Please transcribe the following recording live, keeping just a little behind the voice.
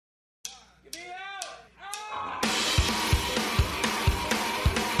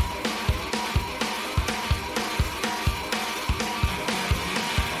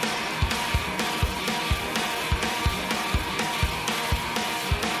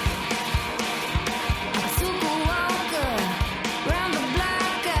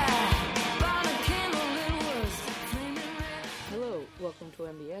Welcome to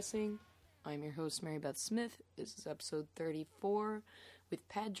MBSing. I'm your host, Mary Beth Smith. This is episode 34 with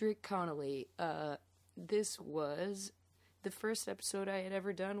Padraic Connelly. This was the first episode I had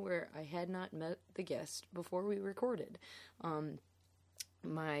ever done where I had not met the guest before we recorded.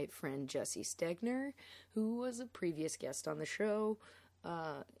 My friend Jesse Stegner, who was a previous guest on the show,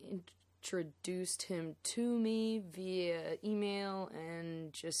 introduced him to me via email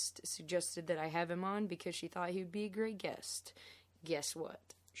and just suggested that I have him on because she thought he would be a great guest. Guess what?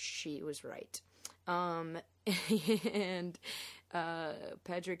 She was right. And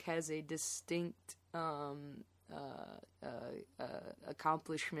Padraic has a distinct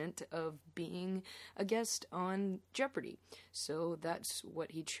accomplishment of being a guest on Jeopardy. So that's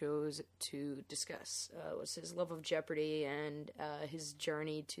what he chose to discuss, was his love of Jeopardy and his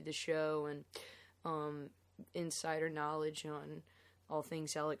journey to the show and insider knowledge on all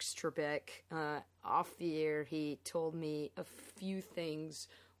things Alex Trebek. Off the air, he told me a few things,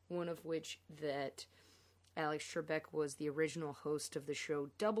 one of which that Alex Trebek was the original host of the show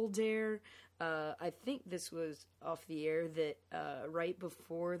Double Dare. I think this was off the air that right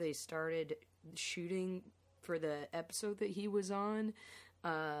before they started shooting for the episode that he was on,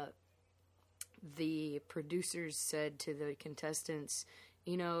 the producers said to the contestants,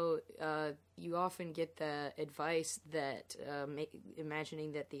 you know, you often get the advice that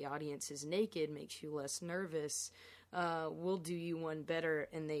imagining that the audience is naked makes you less nervous. We'll do you one better.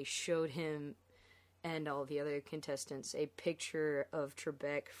 And they showed him and all the other contestants a picture of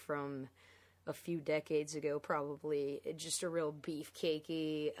Trebek from a few decades ago, probably. Just a real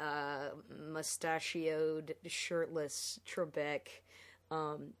beefcakey, mustachioed, shirtless Trebek.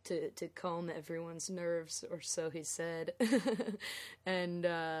 To calm everyone's nerves, or so he said. And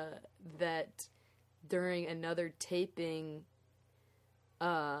that during another taping,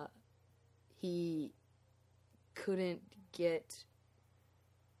 he couldn't get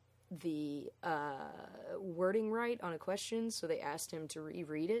the wording right on a question, so they asked him to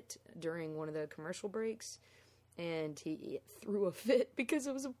reread it during one of the commercial breaks, and he threw a fit because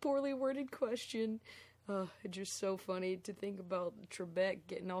it was a poorly worded question. It's just so funny to think about Trebek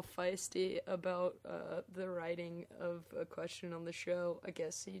getting all feisty about the writing of a question on the show. I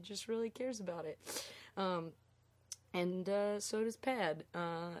guess he just really cares about it. And so does Pad,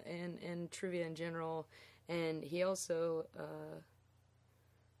 and trivia in general. And he also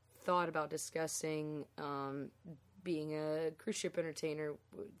thought about discussing being a cruise ship entertainer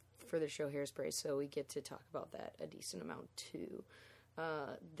for the show Hairspray, so we get to talk about that a decent amount too.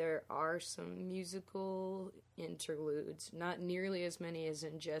 There are some musical interludes, not nearly as many as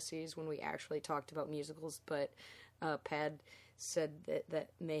in Jesse's when we actually talked about musicals, but Pad said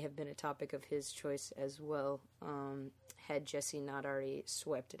that may have been a topic of his choice as well, had Jesse not already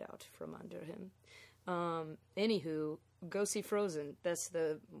swept it out from under him. Anywho, go see Frozen. That's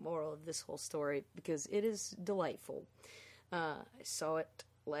the moral of this whole story, because it is delightful. I saw it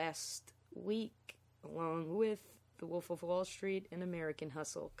last week along with The Wolf of Wall Street and American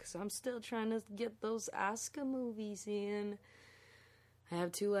Hustle, because I'm still trying to get those Oscar movies in. I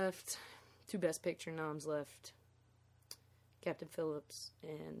have two left, two Best Picture noms left, Captain Phillips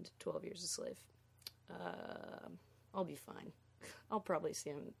and 12 Years a Slave. I'll be fine. I'll probably see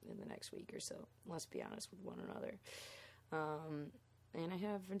them in the next week or so, let's be honest with one another. And I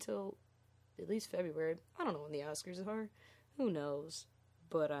have until at least February. I don't know when the Oscars are. Who knows?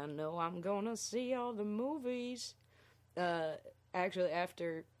 But I know I'm gonna see all the movies. Actually,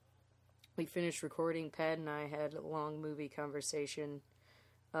 after we finished recording, Pat and I had a long movie conversation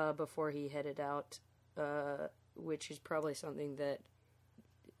before he headed out, which is probably something that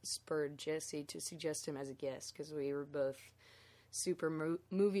spurred Jesse to suggest him as a guest, because we were both super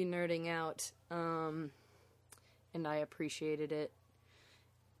movie nerding out, and I appreciated it,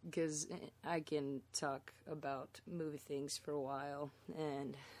 because I can talk about movie things for a while,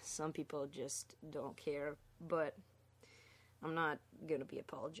 and some people just don't care, but I'm not gonna be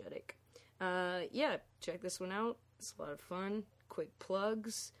apologetic. Yeah, check this one out. It's a lot of fun. Quick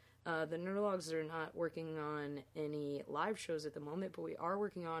plugs. The Nerdologs are not working on any live shows at the moment, but we are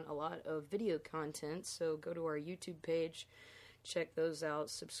working on a lot of video content, so go to our YouTube page, check those out,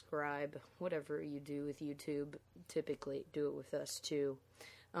 subscribe, whatever you do with YouTube. Typically, do it with us too.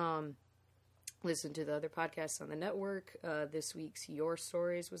 listen to the other podcasts on the network. This week's Your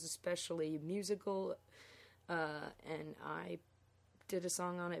Stories was especially musical, and I did a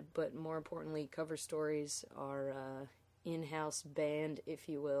song on it, but more importantly, Cover Stories, our in-house band, if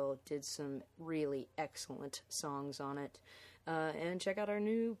you will, did some really excellent songs on it. And check out our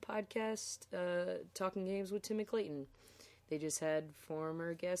new podcast, Talking Games with Tim and Clayton. They just had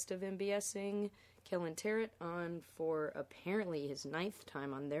former guest of MBSing, Kellen Terrett, on for apparently his 9th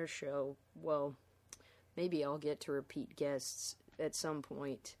time on their show. Well, maybe I'll get to repeat guests at some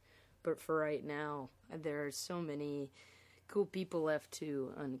point, but for right now, there are so many cool people left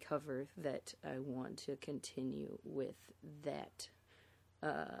to uncover that I want to continue with that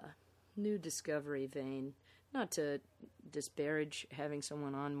new discovery vein. Not to disparage having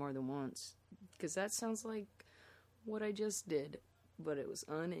someone on more than once, because that sounds like what I just did, but it was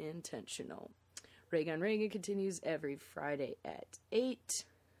unintentional. Raygun Reagan continues every Friday at 8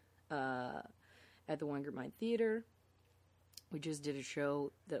 at the Wondermind Theater. We just did a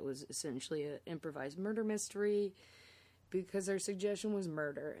show that was essentially an improvised murder mystery because our suggestion was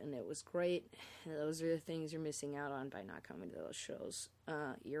murder, and it was great. And those are the things you're missing out on by not coming to those shows.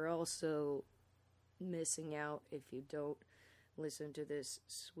 You're also missing out if you don't listen to this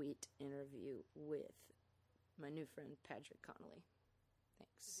sweet interview with my new friend Padraic Connelly.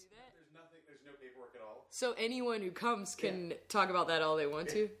 Thanks. There's no paperwork at all. So anyone who comes can talk about that all they want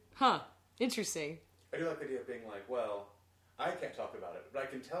to? Huh. Interesting. I do like the idea of being like, well, I can't talk about it, but I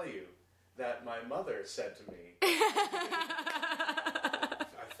can tell you that my mother said to me, I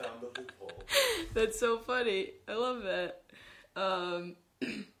found the loophole. That's so funny. I love that.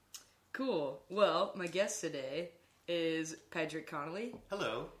 Cool. Well, my guest today is Padraic Connelly.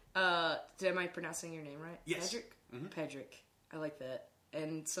 Hello. Am I pronouncing your name right? Yes. Padraic? Mm-hmm. Padraic. I like that.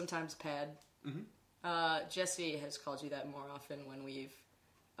 And sometimes Pad. Mm-hmm. Jesse has called you that more often when we've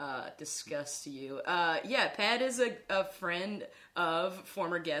discussed you. Yeah, Pad is a friend of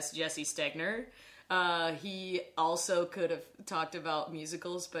former guest Jesse Stegner. He also could have talked about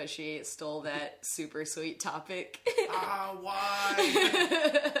musicals, but she stole that super sweet topic. Why?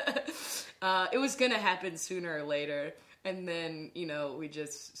 It was gonna happen sooner or later, and then, we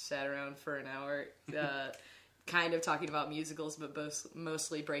just sat around for an hour, kind of talking about musicals, but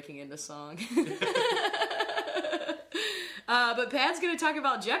mostly breaking into song. But Pat's gonna talk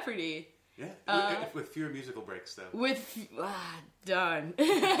about Jeopardy. Yeah, with fewer musical breaks, though. Done.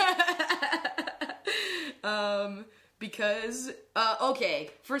 Because, okay,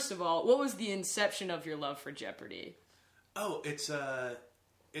 first of all, what was the inception of your love for Jeopardy? Oh, it's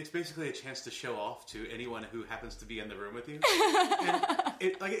basically a chance to show off to anyone who happens to be in the room with you. And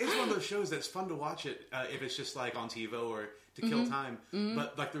it's one of those shows that's fun to watch it if it's just like on TiVo or to kill time. Mm-hmm.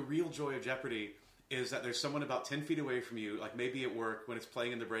 But like the real joy of Jeopardy is that there's someone about 10 feet away from you, like maybe at work when it's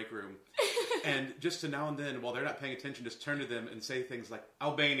playing in the break room. And just to now and then, while they're not paying attention, just turn to them and say things like,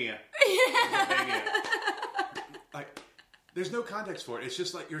 Albania. Albania. Like, there's no context for it. It's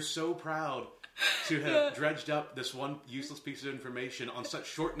just like you're so proud to have dredged up this one useless piece of information on such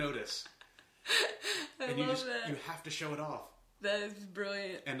short notice. I love that. You have to show it off. That is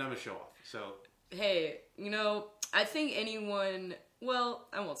brilliant. And I'm a show off, so. Hey, I think anyone, well,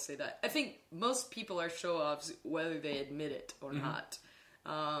 I won't say that. I think most people are show-offs whether they admit it or not.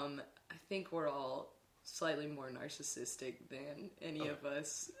 I think we're all slightly more narcissistic than any of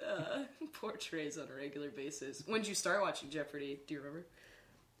us portrays on a regular basis. When did you start watching Jeopardy? Do you remember?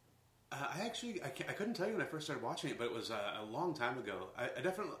 I couldn't tell you when I first started watching it, but it was a long time ago. I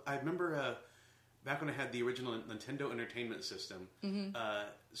remember back when I had the original Nintendo Entertainment System. Mm-hmm.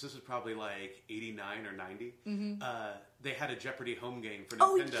 So this was probably like 89 or 90. Mm-hmm. They had a Jeopardy home game for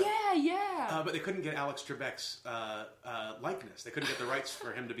Nintendo. Oh, yeah. But they couldn't get Alex Trebek's likeness. They couldn't get the rights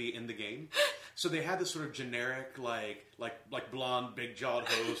for him to be in the game. So they had this sort of generic, like blonde, big-jawed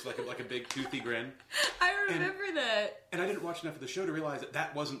host, like a big toothy grin. I remember that. And I didn't watch enough of the show to realize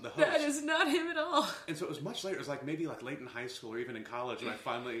that wasn't the host. That is not him at all. And so it was much later. It was like maybe like late in high school or even in college when I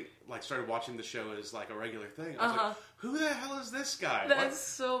finally started watching the show as like a regular thing. I was like, who the hell is this guy? That's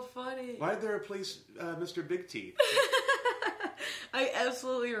so funny. Why did they replace Mr. Big Teeth? I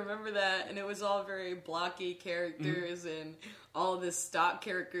absolutely remember that, and it was all very blocky characters, and all the stock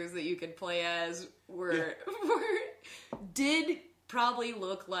characters that you could play as did probably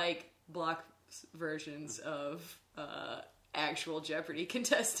look like block versions of actual Jeopardy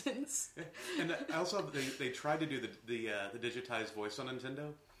contestants. And also, they tried to do the digitized voice on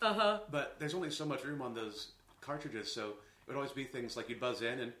Nintendo, but there's only so much room on those cartridges, so it would always be things like you'd buzz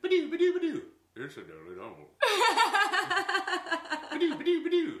in and ba-doo, ba-doo, ba-doo. It's a daily novel. Ba-doo, ba-doo,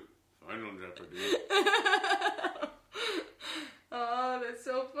 ba-doo. Final Jeopardy. Oh, that's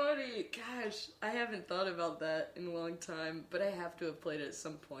so funny. Gosh, I haven't thought about that in a long time, but I have to have played it at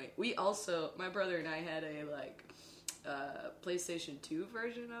some point. We also, my brother and I had a, PlayStation 2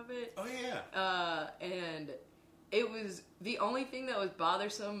 version of it. Oh, yeah. And it was, the only thing that was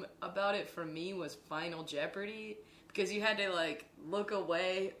bothersome about it for me was Final Jeopardy, because you had to, look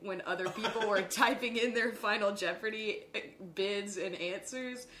away when other people were typing in their Final Jeopardy bids and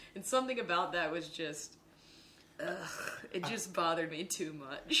answers, and something about that was just... it just bothered me too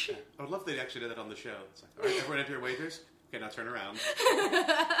much. I would love if they actually did that on the show. It's like, all right, everyone enter your wagers. Okay, now turn around.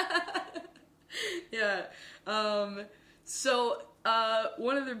 Yeah. So,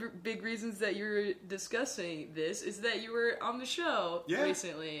 one of the big reasons that you're discussing this is that you were on the show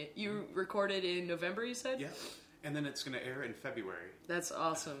recently. You recorded in November, you said? Yeah. And then it's going to air in February. That's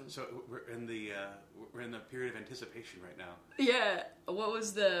awesome. So we're in the period of anticipation right now. Yeah. What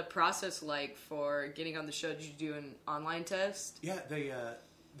was the process like for getting on the show? Did you do an online test? Yeah, they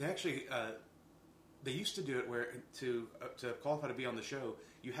actually they used to do it where to qualify to be on the show,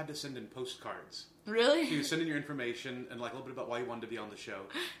 you had to send in postcards. Really? So you send in your information and a little bit about why you wanted to be on the show,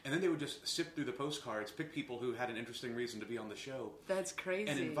 and then they would just sift through the postcards, pick people who had an interesting reason to be on the show. That's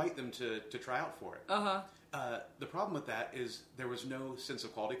crazy. And invite them to try out for it. The problem with that is there was no sense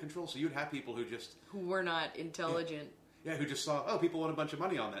of quality control, so you'd have people who were not intelligent. Yeah, who just saw, people want a bunch of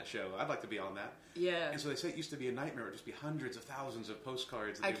money on that show. I'd like to be on that. Yeah. And so they say it used to be a nightmare. It would just be hundreds of thousands of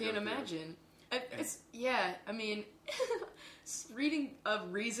postcards. I can't imagine. Reading a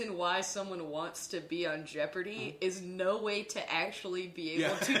reason why someone wants to be on Jeopardy is no way to actually be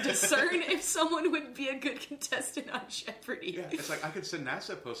able to discern if someone would be a good contestant on Jeopardy. Yeah, it's like I could send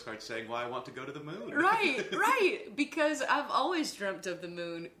NASA postcards saying why I want to go to the moon. Right, because I've always dreamt of the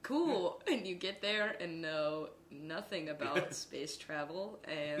moon. Cool. And you get there and know nothing about space travel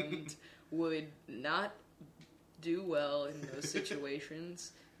and would not do well in those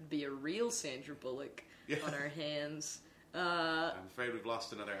situations. Be a real Sandra Bullock on our hands. I'm afraid we've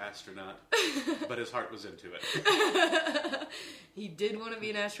lost another astronaut, but his heart was into it. He did want to be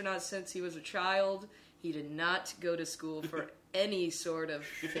an astronaut since he was a child. He did not go to school for any sort of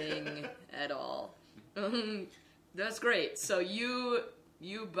thing at all. That's great. So you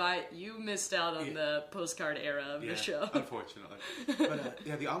missed out on the postcard era of the show. Unfortunately. But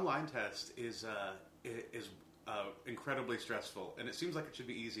the online test is incredibly stressful, and it seems like it should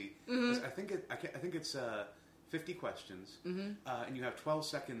be easy. I think it's 50 questions, and you have 12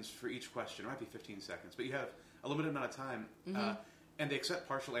 seconds for each question. It might be 15 seconds, but you have a limited amount of time, and they accept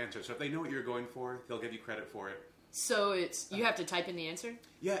partial answers. So if they know what you're going for, they'll give you credit for it. So you have to type in the answer?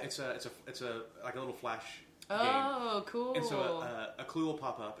 Yeah, it's a like a little flash game. Oh, cool. And so a clue will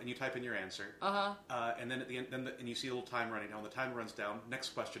pop up, and you type in your answer. And then at the end, and you see a little time running down. The timer runs down. Next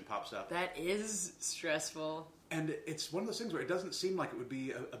question pops up. That is stressful. And it's one of those things where it doesn't seem like it would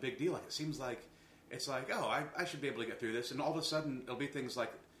be a big deal. Like it seems like it's like, I should be able to get through this. And all of a sudden, it'll be things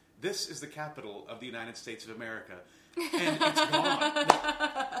like, this is the capital of the United States of America. And it's gone.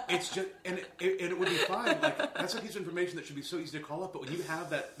 It's just, and it would be fine. Like, that's a piece of information that should be so easy to call up. But when you have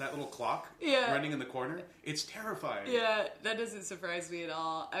that little clock running in the corner, it's terrifying. Yeah, that doesn't surprise me at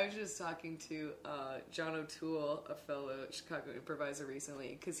all. I was just talking to John O'Toole, a fellow Chicago improviser,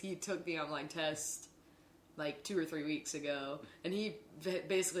 recently, because he took the online test like 2 or 3 weeks ago, and he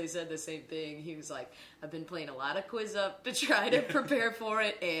basically said the same thing. He was like, I've been playing a lot of Quiz Up to try to prepare for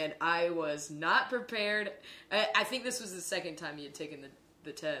it, and I was not prepared. I think this was the second time he had taken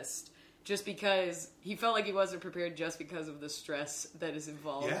the test, just because he felt like he wasn't prepared just because of the stress that is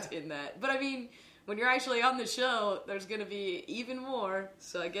involved in that. But I mean, when you're actually on the show, there's going to be even more,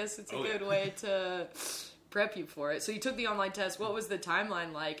 so I guess it's a good way to prep you for it. So you took the online test. What was the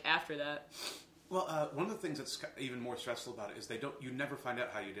timeline like after that? Well, one of the things that's even more stressful about it is you never find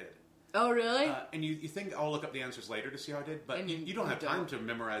out how you did. Oh, really? And you think, I'll look up the answers later to see how I did, but you don't have time to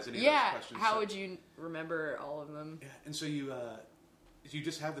memorize any of those questions. How would you remember all of them? Yeah, and so you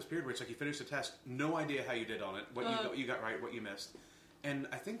just have this period where it's like you finish the test, no idea how you did on it, what you got right, what you missed. And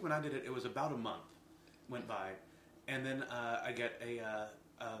I think when I did it, it was about a month went by, and then I get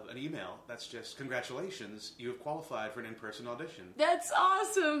an email that's just, congratulations, you have qualified for an in-person audition. That's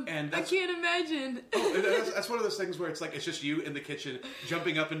awesome. And I can't imagine. That's one of those things where it's like, it's just you in the kitchen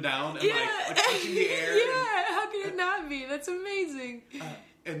jumping up and down and like punching the air. Yeah, how can it not be? That's amazing.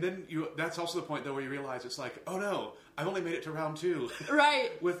 And then that's also the point though where you realize it's like, oh no, I've only made it to round 2.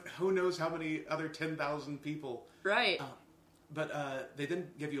 Right. With who knows how many other 10,000 people. Right. But they then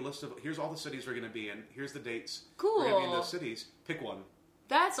give you a list of, here's all the cities we're going to be in, here's the dates. Cool. We're going to be in those cities. Pick one.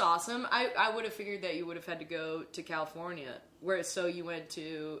 That's awesome. I would have figured that you would have had to go to California. So you went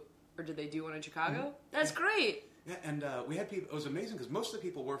to, or did they do one in Chicago? Mm-hmm. That's great. Yeah, and we had people. It was amazing because most of the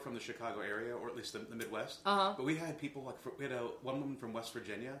people were from the Chicago area, or at least the Midwest. But we had people we had one woman from West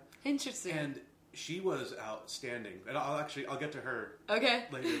Virginia. Interesting. And she was outstanding. And I'll get to her. Okay.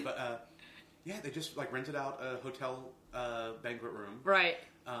 Later, but yeah, they just rented out a hotel banquet room. Right.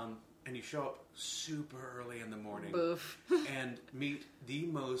 And you show up super early in the morning. Boof. And meet the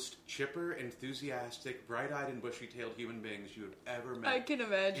most chipper, enthusiastic, bright-eyed and bushy-tailed human beings you have ever met. I can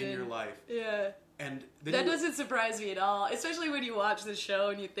imagine. In your life. Yeah. And that doesn't surprise me at all, especially when you watch the show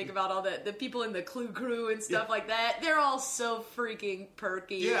and you think about all the people in the Clue Crew and stuff like that. They're all so freaking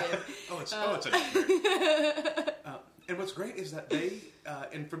perky. Yeah. And, it's a nightmare. And what's great is that they,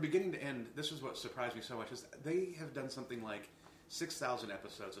 and from beginning to end, this is what surprised me so much, is that they have done something like 6,000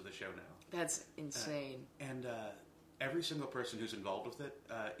 episodes of the show now. That's insane. And every single person who's involved with it,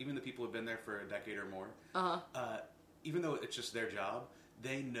 even the people who've been there for a decade or more, even though it's just their job,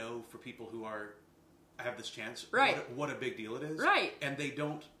 they know for people who have this chance, right? What a big deal it is, right? And they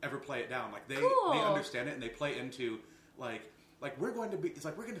don't ever play it down. Like they cool. understand it and they play into like we're going to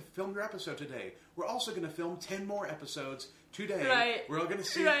film your episode today. We're also going to film 10 more episodes today. Right. We're all going to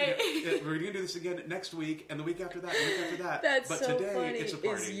see. Right. We're going to do this again next week and the week after that, and the week after that. That's but so today funny. It's a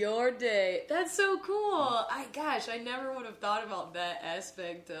party. It's your day. That's so cool. I never would have thought about that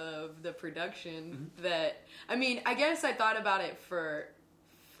aspect of the production. That I guess I thought about it for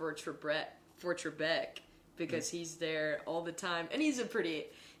Trebek because he's there all the time and he's a pretty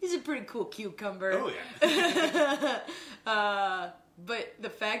cool cucumber. Oh yeah. But the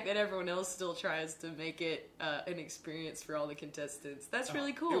fact that everyone else still tries to make it an experience for all the contestants, that's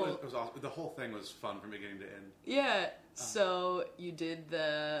really cool. It was awesome. The whole thing was fun from beginning to end. Yeah. So you did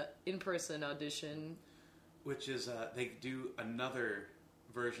the in-person audition. Which is, they do another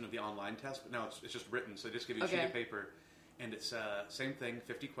version of the online test, but now it's just written, so they just give you a sheet of paper. And it's same thing,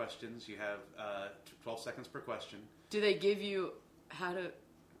 50 questions. You have 12 seconds per question. Do they give you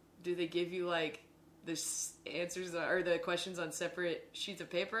like the answers or the questions on separate sheets of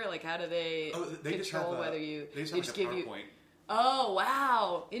paper? Like how do they control whether you... They just give you... Oh,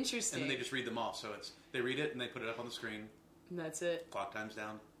 wow. Interesting. And then they just read them off. So they read it and they put it up on the screen. And that's it. Clock time's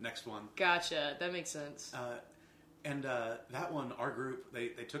down. Next one. Gotcha. That makes sense. And that one, our group, they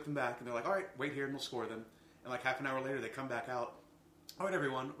took them back and they're like, all right, wait here and we'll score them. And like half an hour later, they come back out. All right,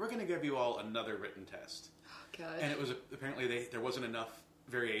 everyone, we're going to give you all another written test. Oh, God. And it was apparently there wasn't enough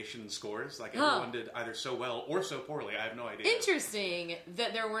variation in scores. Like everyone did either so well or so poorly. I have no idea. Interesting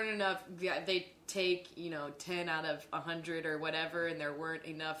that there weren't enough. They take 10 out of 100 or whatever, and there weren't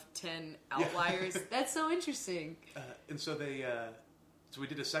enough 10 outliers. That's so interesting. And so so we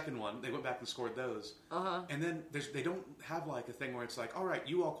did a second one. They went back and scored those. And then they don't have like a thing where it's like, all right,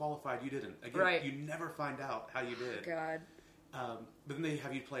 you all qualified, you didn't. Again, you never find out how you did. God. But then they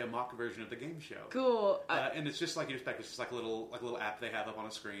have you play a mock version of the game show. Cool. And it's just like you expect. It's just like a little app they have up on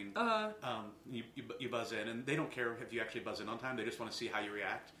a screen. You buzz in, and they don't care if you actually buzz in on time. They just want to see how you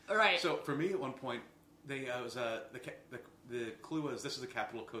react. Right. So for me, at one point, the clue was this is the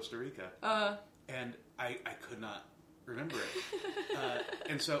capital of Costa Rica. And I could not remember it.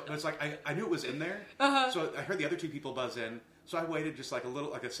 And so it's like I knew it was in there. So I heard the other two people buzz in. So I waited just like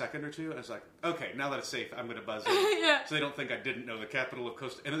a second or two, and I was like, okay, now that it's safe, I'm going to buzz in. Yeah. So they don't think I didn't know the capital of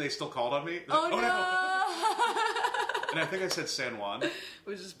Costa... And then they still called on me. Like, Oh, no! And I think I said San Juan.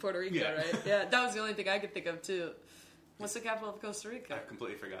 Which is Puerto Rico, right? Yeah, that was the only thing I could think of, too. What's the capital of Costa Rica? I've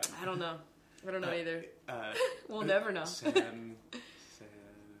completely forgotten. I don't know. Either. We'll never know.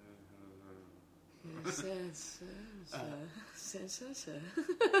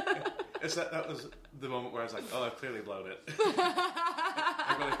 That was the moment where I was like, oh, I've clearly blown it.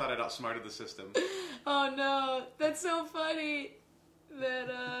 I really thought I'd outsmarted the system. Oh no, that's so funny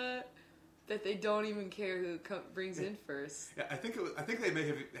that they don't even care who brings in first. Yeah, I think they may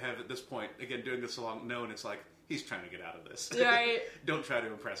have at this point, again, doing this so long, known it's like, he's trying to get out of this. Right. Don't try to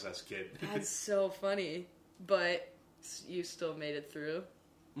impress us, kid. That's so funny. But you still made it through.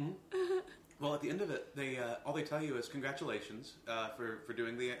 Mm-hmm. Well, at the end of it, all they tell you is congratulations for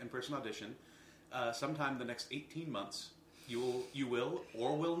doing the in-person audition. Sometime the next 18 months, you will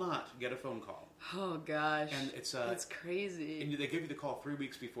or will not get a phone call. Oh gosh, and it's that's crazy. And they give you the call 3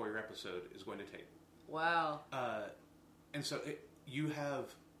 weeks before your episode is going to tape. Wow. And so you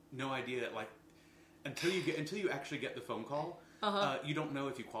have no idea, like until you actually get the phone call. You don't know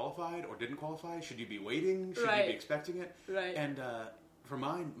if you qualified or didn't qualify. Should you be waiting? Should you be expecting it? Right. And for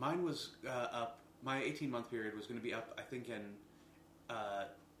mine was up. My 18-month period was going to be up, I think, in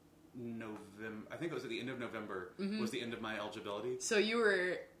November. I think it was at the end of November was the end of my eligibility. So you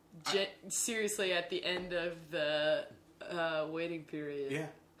were seriously at the end of the waiting period. Yeah.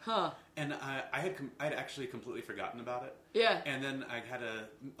 Huh. And I had actually completely forgotten about it. Yeah. And then I had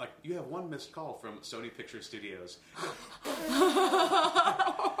you have one missed call from Sony Picture Studios.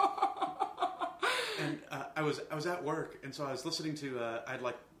 And I was at work, and so I was listening to I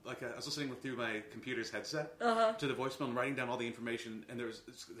was listening through my computer's headset to the voicemail and writing down all the information. And there's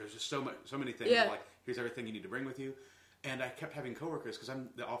just so many things. Yeah. Like, here's everything you need to bring with you. And I kept having coworkers, because I'm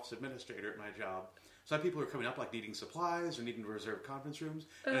the office administrator at my job. So I have people who are coming up, like, needing supplies or needing to reserve conference rooms.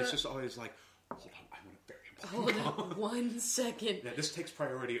 And it's just always like, hold on, I want a very important call. Hold on 1 second. Yeah, this takes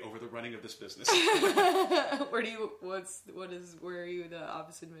priority over the running of this business. Where are you the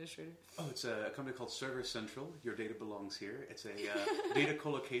office administrator? Oh, it's a company called Server Central. Your data belongs here. It's a data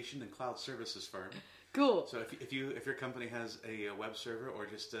co-location and cloud services firm. Cool. So if your company has a web server or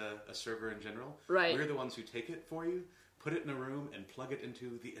just a server in general, right, we're the ones who take it for you, put it in a room, and plug it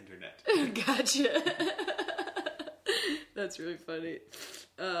into the internet. Gotcha. That's really funny.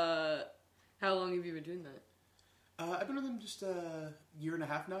 How long have you been doing that? I've been with them just a year and a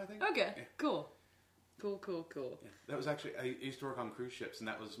half now, I think. Okay, yeah. Cool. Yeah, that was actually, I used to work on cruise ships, and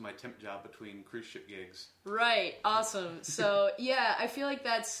that was my temp job between cruise ship gigs. Right, awesome. So, yeah, I feel like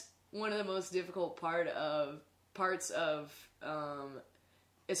that's one of the most difficult parts of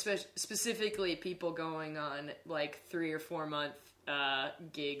especially specifically people going on like 3 or 4 month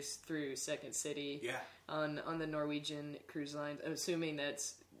gigs through Second City on the Norwegian cruise lines. I'm assuming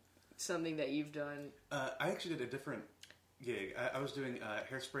that's something that you've done. I actually did a different gig. I was doing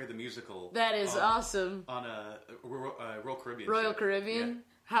Hairspray the Musical. That is awesome. On a Royal Caribbean. Royal Caribbean?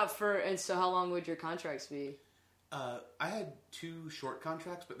 Yeah. How long would your contracts be? I had 2 short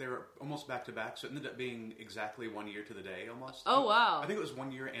contracts, but they were almost back to back, so it ended up being exactly 1 year to the day almost. Oh, wow. I think it was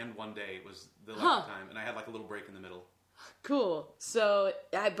 1 year and 1 day was the length of time, and I had like a little break in the middle. Cool. So,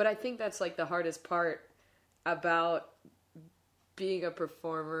 but I think that's like the hardest part about being a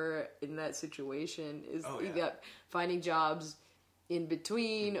performer in that situation is you got finding jobs in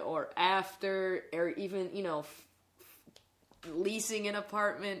between or after, or even, leasing an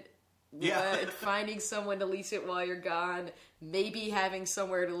apartment. Yeah. Finding someone to lease it while you're gone, maybe having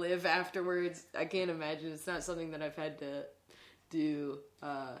somewhere to live afterwards. I can't imagine. It's not something that I've had to do.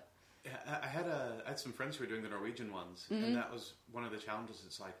 I had some friends who were doing the Norwegian ones, and that was one of the challenges.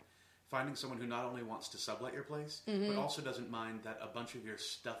 It's like finding someone who not only wants to sublet your place, but also doesn't mind that a bunch of your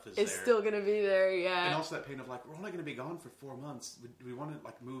stuff is there. It's still going to be there, yeah. And also that pain of like, we're only going to be gone for 4 months. We want to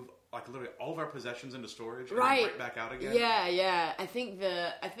like move like literally all of our possessions into storage and then right back out again. Yeah. I think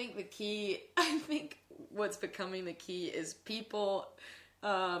the key, what's becoming the key is people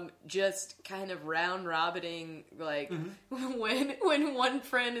just kind of round robining, like when one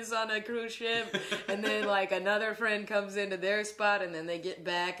friend is on a cruise ship and then like another friend comes into their spot and then they get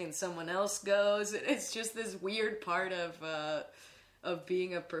back and someone else goes. It's just this weird part of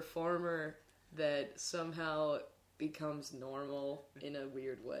being a performer that somehow becomes normal in a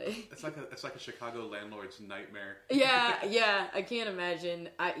weird way. It's like a Chicago landlord's nightmare. Yeah, I can't imagine.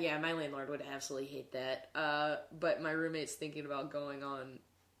 My landlord would absolutely hate that. But my roommate's thinking about going on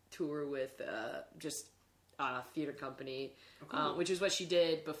tour with just a theater company, which is what she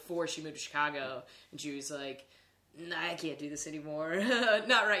did before she moved to Chicago. And she was like, nah, I can't do this anymore.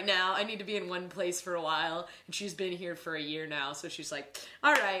 Not right now. I need to be in one place for a while. And she's been here for a year now, so she's like,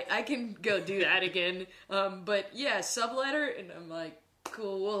 all right, I can go do that again. But yeah, subletter, and I'm like,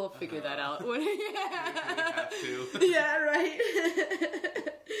 cool, we'll figure that out. Yeah, right.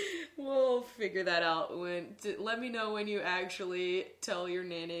 We'll figure that out. Let me know when you actually tell your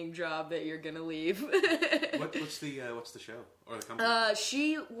nannying job that you're gonna leave. What's the show or the company?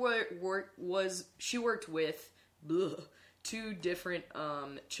 She worked with 2 different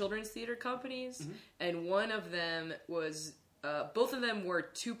children's theater companies, and one of them was both of them were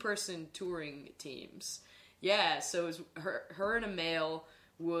 2-person touring teams. Yeah, so it was her and a male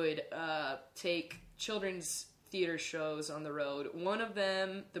would take children's theater shows on the road. One of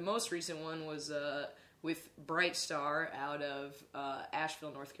them, the most recent one, was with Bright Star out of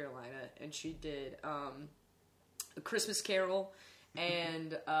Asheville, North Carolina, and she did A Christmas Carol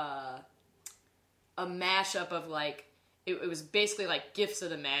and a mashup of like it was basically like Gifts of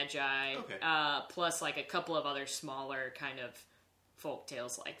the Magi, plus like a couple of other smaller kind of folk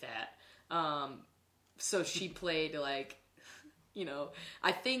tales like that. So she played like,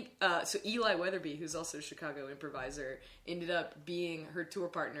 I think, so Eli Weatherby, who's also a Chicago improviser, ended up being her tour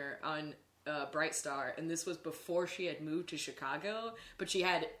partner on Bright Star, and this was before she had moved to Chicago, but she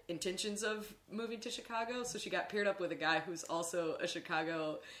had intentions of moving to Chicago, so she got paired up with a guy who's also a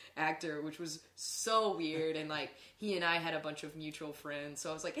Chicago actor, which was so weird. And like, he and I had a bunch of mutual friends,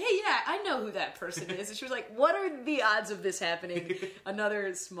 so I was like, hey, yeah, I know who that person is. And she was like, what are the odds of this happening?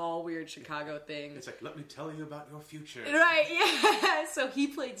 Another small weird Chicago thing. It's like, let me tell you about your future. Right, yeah. So he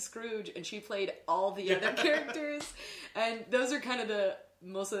played Scrooge and she played all the other characters, and those are kind of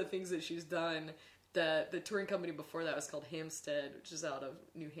most of the things that she's done. The touring company before that was called Hampstead, which is out of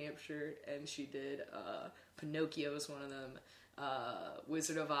New Hampshire, and she did Pinocchio was one of them,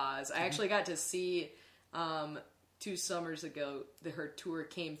 Wizard of Oz. I actually got to see 2 summers ago her tour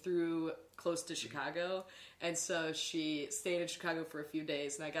came through close to Chicago, and so she stayed in Chicago for a few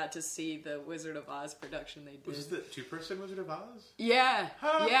days, and I got to see the Wizard of Oz production they did. Was this the 2-person Wizard of Oz? Yeah,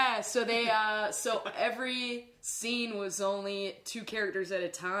 yeah. So they so every scene was only 2 characters at a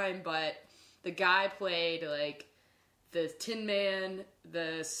time, but the guy played like the Tin Man,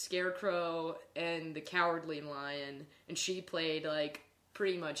 the Scarecrow, and the Cowardly Lion, and she played like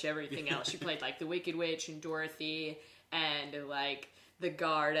pretty much everything else. She played like the Wicked Witch and Dorothy, and like the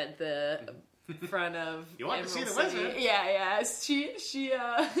guard at the front of You want Emerald to see the City. wizard? Yeah.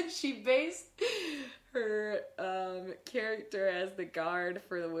 She based her character as the guard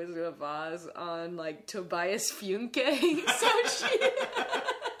for the Wizard of Oz on like Tobias Funke.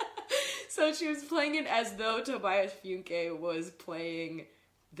 So she was playing it as though Tobias Funke was playing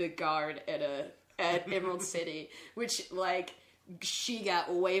the guard at Emerald City, which like she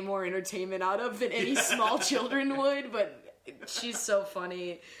got way more entertainment out of than any small children would, but she's so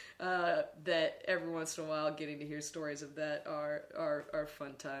funny that every once in a while getting to hear stories of that are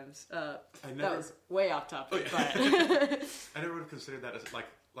fun times. That was way off topic, but I never would have considered that as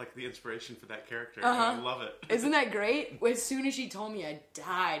like the inspiration for that character. I love it. Isn't that great? As soon as she told me, I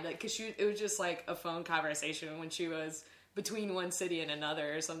died. Like, cause it was just like a phone conversation when she was between one city and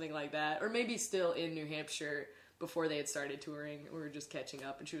another or something like that, or maybe still in New Hampshire before they had started touring. We were just catching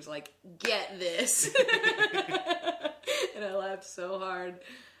up, and she was like, "Get this," and I laughed so hard.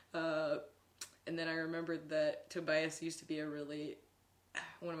 And then I remembered that Tobias used to be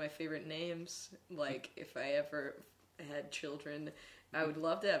one of my favorite names. Like, if I ever had children, I would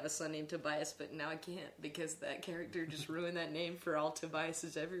love to have a son named Tobias, but now I can't because that character just ruined that name for all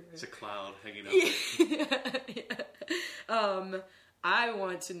Tobiases everywhere. It's a cloud hanging over. Yeah. I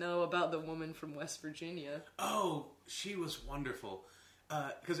want to know about the woman from West Virginia. Oh, she was wonderful.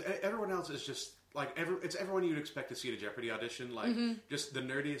 Because everyone else is just like it's everyone you'd expect to see at a Jeopardy audition, like just the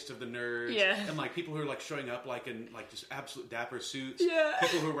nerdiest of the nerds, and like people who are like showing up like in like just absolute dapper suits. Yeah,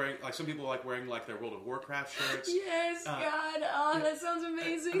 people who are wearing like some people like wearing like their World of Warcraft shirts. Yes, God, that sounds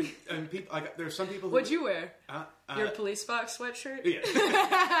amazing. And people like there's some people. What'd you wear? Your police box sweatshirt?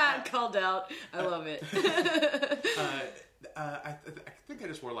 Yeah, called out. I love it. I think I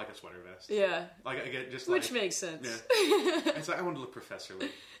just wore like a sweater vest. Yeah, like I get just which makes sense. Yeah. It's like I wanted to look professorly.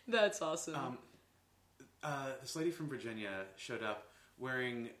 That's awesome. This lady from Virginia showed up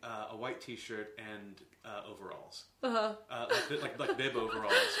wearing a white T-shirt and overalls, like bib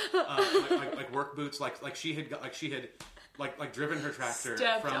overalls, like work boots, like she had driven her tractor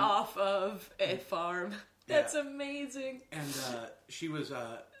stepped off of a farm. That's amazing. And she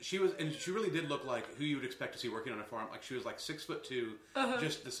really did look like who you would expect to see working on a farm. Like she was like 6'2",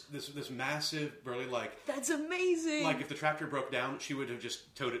 just this massive burly like. That's amazing. Like if the tractor broke down, she would have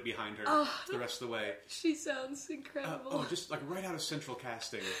just towed it behind her the rest of the way. She sounds incredible. Just like right out of Central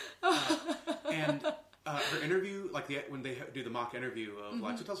Casting. And her interview, like when they do the mock interview of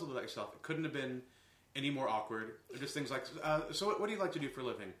like, so tell us a little about yourself. It couldn't have been any more awkward. Just things like, so what do you like to do for a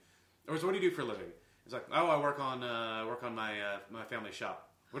living? Or so what do you do for a living? It's like, I work on my family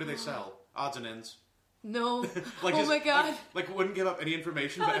shop. What do they sell? Odds and ends. No. Like oh my God. Like wouldn't give up any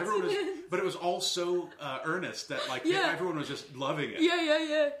information, but it was all so earnest that like everyone was just loving it.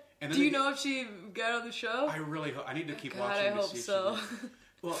 Yeah. And do you know if she got on the show? I really hope. I need to keep watching. I hope so.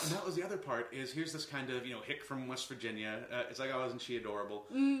 Well, and that was the other part. Is here's this kind of hick from West Virginia. It's like, oh, isn't she adorable?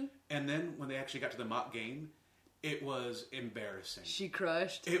 And then when they actually got to the mock game, it was embarrassing. She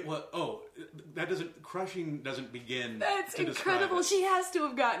crushed. It was. Oh, crushing doesn't begin. That's incredible. She has to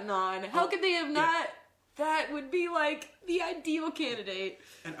have gotten on. How could they have not? Yeah. That would be like the ideal candidate.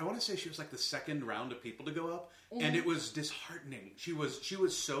 And I want to say she was like the second round of people to go up, and it was disheartening. She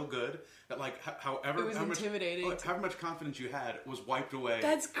was so good that like however intimidating. However much confidence you had was wiped away.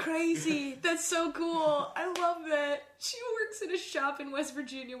 That's crazy. That's so cool. I love that. She works in a shop in West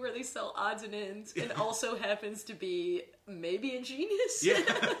Virginia where they sell odds and ends, and also happens to be maybe a genius. Yeah.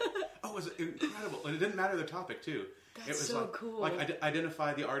 Oh, it was incredible, and it didn't matter the topic too. That's it was so like, cool. Like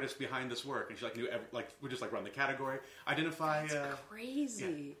identify the artist behind this work, and she like knew we just like run the category. Identify. That's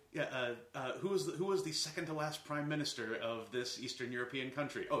crazy. Who was the second to last prime minister of this Eastern European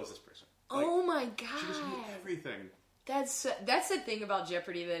country? Oh, it's this person. Like, oh my god! She just knew everything. That's the thing about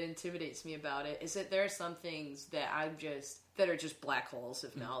Jeopardy that intimidates me about it, is that there are some things that that are just black holes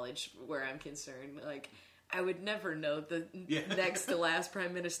of knowledge where I'm concerned. Like, I would never know the next to last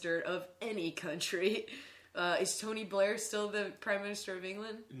prime minister of any country. Is Tony Blair still the prime minister of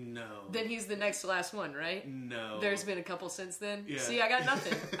England? No. Then he's the next to last one, right? No. There's been a couple since then. Yeah. See, I got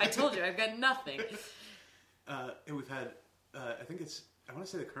nothing. I told you, I've got nothing. And we've had, I want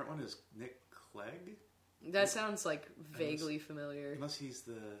to say the current one is Nick Clegg? That sounds like vaguely familiar. Unless he's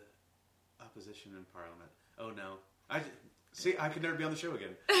the opposition in Parliament. Oh no. I could never be on the show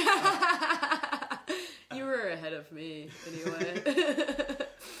again. You were ahead of me, anyway.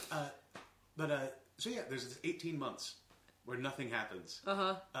 So there's this 18 months where nothing happens.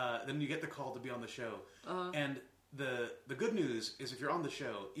 Then you get the call to be on the show. And the good news is if you're on the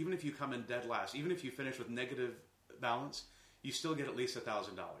show, even if you come in dead last, even if you finish with negative balance, you still get at least $1,000.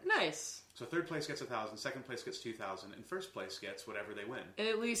 Nice. So third place gets 1,000, second place gets 2,000, and first place gets whatever they win. It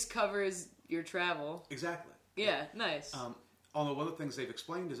at least covers your travel. Exactly. Yeah, nice. Although one of the things they've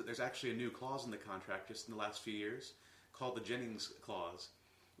explained is that there's actually a new clause in the contract just in the last few years called the Jennings clause,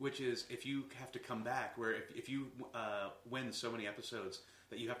 which is if you have to come back, where if you win so many episodes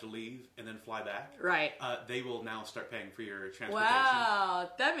that you have to leave and then fly back, right? They will now start paying for your transportation. Wow,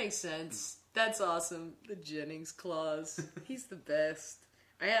 that makes sense. That's awesome. The Jennings clause. He's the best.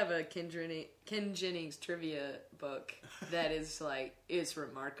 I have a Ken Jennings trivia book that is it's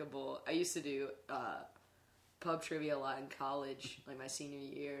remarkable. I used to do pub trivia a lot in college, like my senior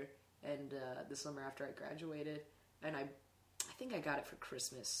year and the summer after I graduated, and I think I got it for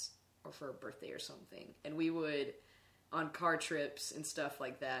Christmas or for a birthday or something. And we would, on car trips and stuff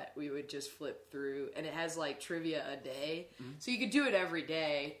like that, we would just flip through, and it has like trivia a day. So you could do it every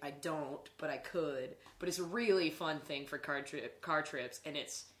day. I don't, but I could. But it's a really fun thing for car trips, and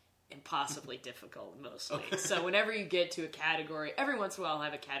it's impossibly difficult mostly. Okay. So whenever you get to a category, every once in a while I'll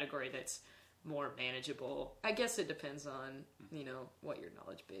have a category that's more manageable. I guess it depends on, what your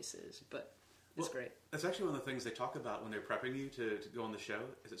knowledge base is, but it's great. That's actually one of the things they talk about when they're prepping you to go on the show,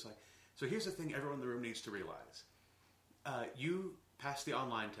 is it's like, so here's the thing everyone in the room needs to realize. You pass the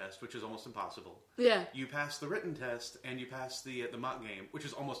online test, which is almost impossible. Yeah. You pass the written test, and you pass the mock game, which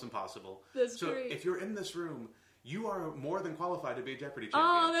is almost impossible. That's so great. If you're in this room, you are more than qualified to be a Jeopardy champion.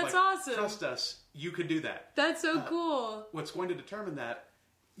 Oh, that's awesome. Trust us, you could do that. That's so cool. What's going to determine that,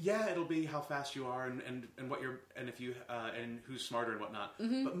 it'll be how fast you are and what you're, and if you, and who's smarter and whatnot.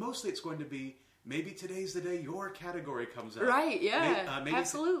 But mostly it's going to be, maybe today's the day your category comes up. Right, yeah, maybe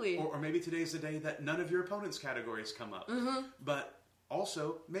absolutely. Or maybe today's the day that none of your opponent's categories come up. But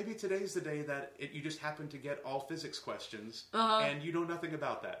also, maybe today's the day that you just happen to get all physics questions, and you know nothing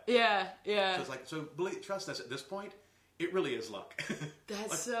about that. Yeah. So it's like, trust us, at this point, it really is luck.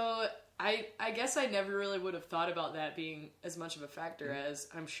 That's I guess I never really would have thought about that being as much of a factor as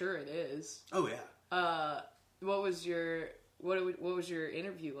I'm sure it is. Oh, yeah. What was your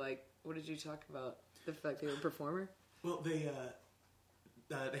interview like? What did you talk about? The fact that you were a performer? Well, they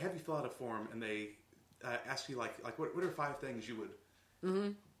have you fill out a form, and they ask you like what are 5 things you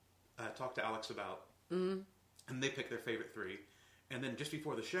would talk to Alex about, and they pick their favorite 3, and then just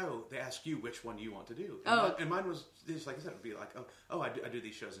before the show, they ask you which one you want to do. And mine was just like I said, it would be like I do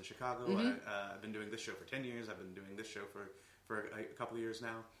these shows in Chicago. I've been doing this show for 10 years. I've been doing this show for a couple of years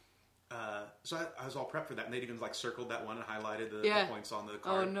now. So I was all prepped for that, and they'd even circled that one and highlighted the points on the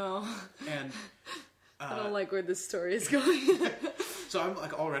card. Oh no! And I don't like where this story is going. So I'm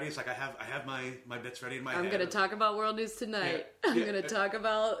already. It's like I have my bits ready in my head. I'm going to talk about world news tonight. I'm going to talk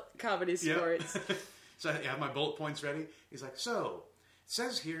about comedy sports. So I have my bullet points ready. He's like, so it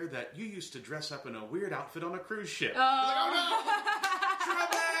says here that you used to dress up in a weird outfit on a cruise ship. Oh, no! Try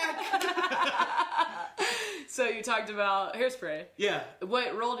back! So you talked about Hairspray. Yeah.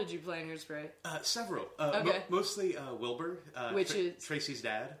 What role did you play in Hairspray? Several. Okay. Mostly Wilbur, which is Tracy's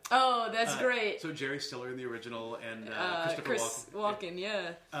dad. Oh, that's great. So Jerry Stiller in the original, and Chris Walken,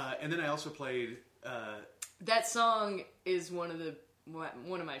 yeah. And then I also played. That song is one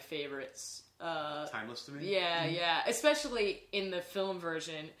of my favorites. Timeless to me. Yeah. Especially in the film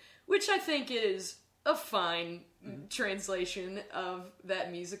version, which I think is a fine translation of that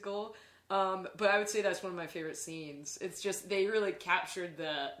musical. But I would say that's one of my favorite scenes. It's just, they really captured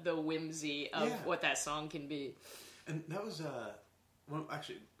the whimsy of what that song can be. And that was,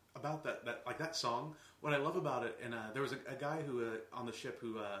 about that song. What I love about it, and there was a guy who on the ship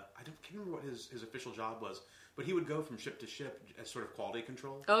who can't remember what his official job was, but he would go from ship to ship as sort of quality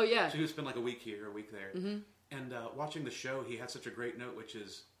control. Oh yeah. So he would spend like a week here, a week there. Mm-hmm. And watching the show, he had such a great note, which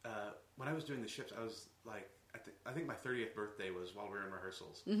is when I was doing the ships, I was like, I think my 30th birthday was while we were in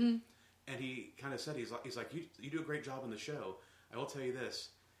rehearsals. Mm-hmm. And he kind of said, he's like, you do a great job on the show. I will tell you this,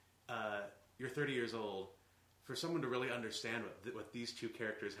 you're 30 years old. For someone to really understand what these two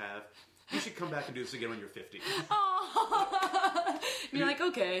characters have, you should come back and do this again when you're 50. Oh, you're like,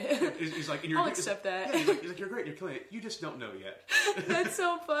 okay. He's like, I'll accept that. Yeah, he's like, you're great, you're killing it. You just don't know yet. That's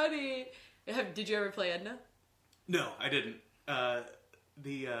so funny. Did you ever play Edna? No, I didn't. I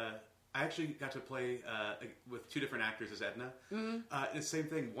actually got to play with two different actors as Edna. Mm-hmm. The same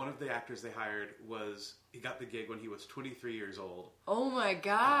thing. One of the actors they hired he got the gig when he was 23 years old. Oh my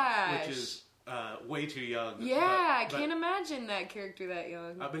gosh. Which is way too young. Yeah, I can't imagine that character that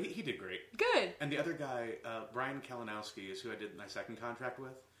young. But he did great. Good. And the other guy, Brian Kalinowski, is who I did my second contract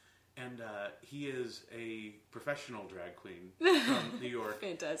with. And he is a professional drag queen from New York.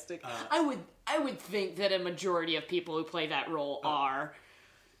 Fantastic. I would think that a majority of people who play that role are.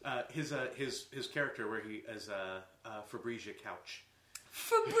 His character, where he is Fabricia Couch.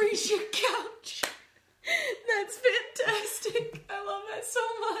 Fabricia Couch. That's fantastic. I love that so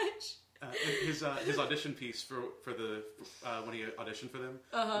much. His audition piece for the when he auditioned for them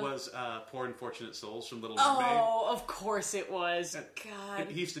was "Poor Unfortunate Souls" from Little Mermaid. Oh, of course it was. God,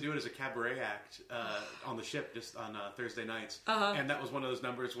 he used to do it as a cabaret act on the ship, just on Thursday nights, and that was one of those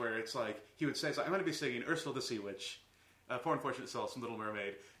numbers where it's like he would say, "I'm going to be singing Ursula the Sea Witch." Poor Unfortunate Souls from Little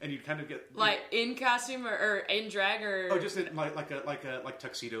Mermaid, and you'd kind of get in costume or in drag or just in like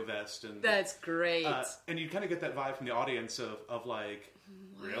tuxedo vest, and that's great. And you'd kind of get that vibe from the audience of like,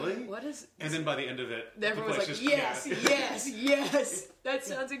 really? What is? And then by the end of it, everyone's like, just, yes, yes. That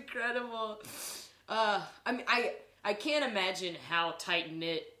sounds incredible. I mean, I can't imagine how tight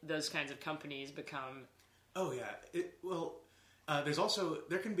knit those kinds of companies become. Oh yeah,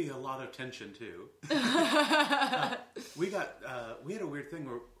 there can be a lot of tension too. We had a weird thing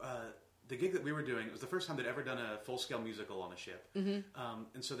where the gig that we were doing, it was the first time they'd ever done a full scale musical on a ship, and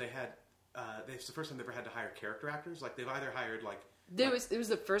so they had it's the first time they ever had to hire character actors. Like they've either hired it was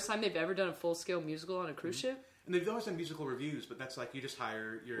the first time they've ever done a full scale musical on a cruise ship. And they've always done musical reviews, but that's like you just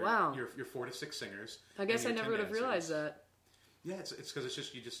hire your 4 to 6 singers. I guess I never would have realized that. Yeah, it's because it's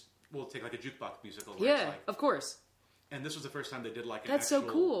just we'll take like a jukebox musical. Yeah, of course. And this was the first time they did like an That's so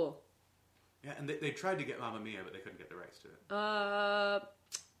cool. Yeah, and they tried to get Mamma Mia, but they couldn't get the rights to it. I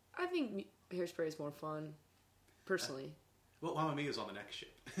think Hairspray is more fun, personally. Well, Mamma Mia is on the next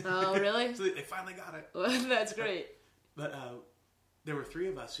ship. Oh, really? So they finally got it. That's great. But there were 3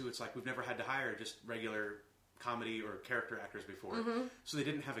 of us who it's like we've never had to hire just regular comedy or character actors before, so they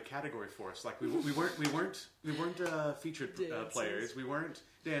didn't have a category for us. Like we weren't featured players. We weren't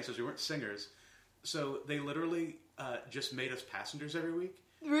dancers. We weren't singers. So they literally just made us passengers every week.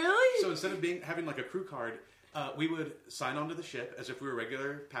 Really? So instead of having like a crew card, we would sign onto the ship as if we were a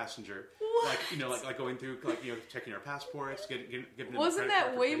regular passenger. What? Like going through checking our passports, getting. Wasn't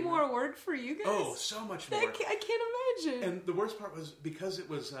that way more work for you guys? Oh, so much more. I can't imagine. And the worst part was because it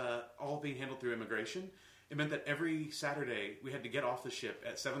was all being handled through immigration. It meant that every Saturday we had to get off the ship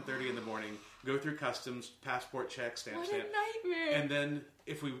at 7:30 in the morning, go through customs, passport checks, stamp. What a nightmare! And then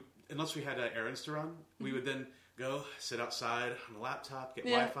unless we had errands to run, we would then go sit outside on a laptop, get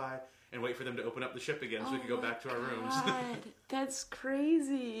Wi-Fi, and wait for them to open up the ship again so we could go back to our rooms. That's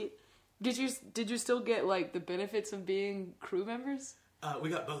crazy. Did you still get like the benefits of being crew members? We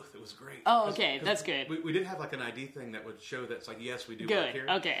got both. It was great. Oh, okay. That's good. We did have like an ID thing that would show that it's like, yes, we do good. work here.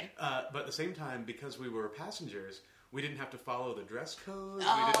 Okay. But at the same time, because we were passengers, we didn't have to follow the dress code.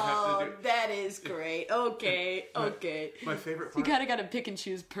 That is great. Okay. My favorite part. You kind of got to pick and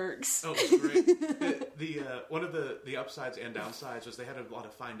choose perks. Oh, it was great. The one of the upsides and downsides was they had a lot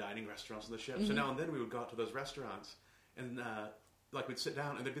of fine dining restaurants on the ship. So now and then we would go out to those restaurants and we'd sit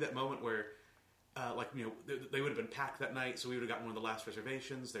down and there'd be that moment where they would have been packed that night, so we would have gotten one of the last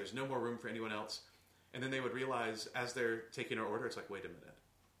reservations. There's no more room for anyone else. And then they would realize as they're taking our order, it's like, wait a minute.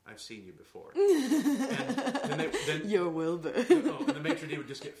 I've seen you before. And then You're Wilbur. And the maitre d' would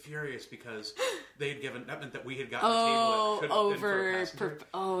just get furious because they had given, that meant that we had gotten a table that could have been for a passenger.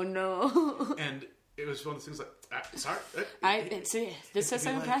 Oh no. And it was one of those things like, sorry. This says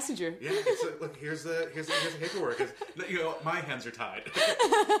I'm a passenger. Yeah, it's like, look, here's the paperwork. My hands are tied.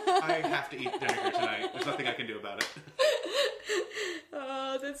 I have to eat dinner here tonight. There's nothing I can do about it.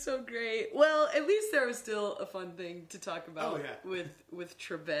 Oh, that's so great. Well, at least there was still a fun thing to talk about with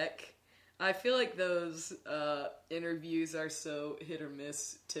Trebek. I feel like those interviews are so hit or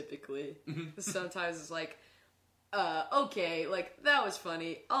miss, typically. Sometimes it's like, okay, like, that was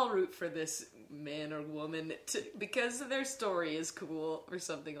funny. I'll root for this man or woman because their story is cool, or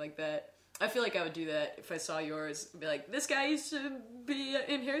something like that. I feel like I would do that if I saw yours. Be like, this guy used to be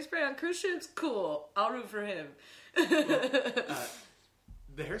in Hairspray on cruise ships? Cool. I'll root for him.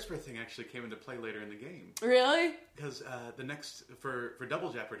 The Hairspray thing actually came into play later in the game. Really? Because the next, for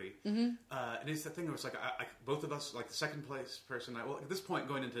Double Jeopardy, and it's the thing where it's like, both of us, like the second place person, well, at this point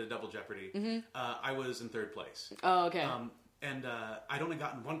going into Double Jeopardy, I was in third place. Oh, okay. And I'd only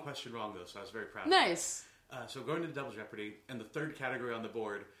gotten one question wrong, though, so I was very proud. Nice. So going into Double Jeopardy, and the third category on the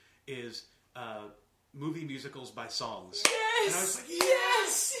board is movie musicals by songs. Yes! And I was like,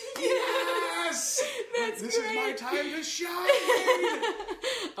 yes! Yes! That's this great. is my time to shine!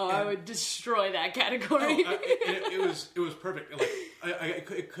 I would destroy that category. It was perfect. Like,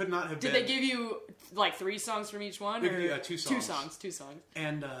 it could not have been... Did they give you, like, 3 songs from each one? They gave you 2 songs. Two songs.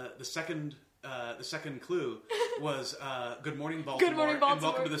 And the second clue was Good Morning Baltimore, Good Morning, Baltimore. and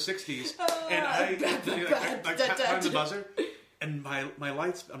Welcome to the 60s. And I timed the buzzer, and my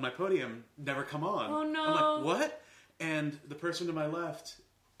lights on my podium never come on. Oh, no. I'm like, what? And the person to my left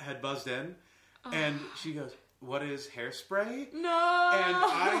had buzzed in, and she goes, what is Hairspray? No! And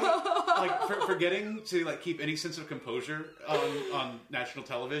I, like, forgetting to, like, keep any sense of composure on national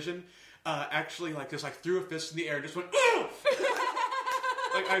television, actually, like, just, like, threw a fist in the air and just went, oh!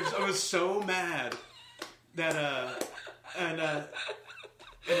 Like, I was so mad that, and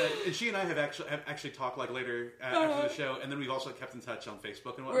she and I have actually talked, like, later after the show, and then we've also kept in touch on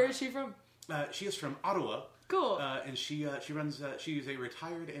Facebook and whatnot. Where is she from? She is from Ottawa. Cool. And she runs, she's a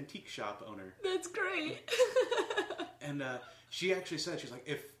retired antique shop owner. That's great. And she actually said, she's like,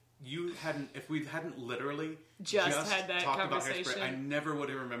 if we hadn't literally just had that talked conversation, about Hairspray, I never would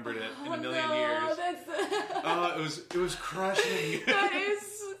have remembered it in a million years. It was crushing. That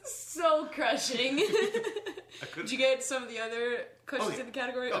is so crushing. Did you get some of the other questions in the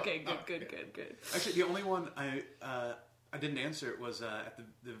category? Okay, good. Actually, the only one I didn't answer was at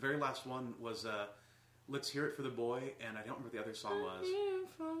the very last one was Let's Hear It for the Boy, and I don't remember what the other song was. Hear it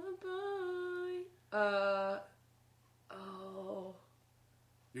for the boy.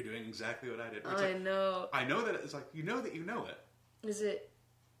 You're doing exactly what I did. I know. I know that it's like, you know that you know it. Is it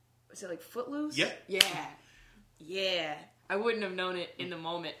like Footloose? Yeah. Yeah. I wouldn't have known it in the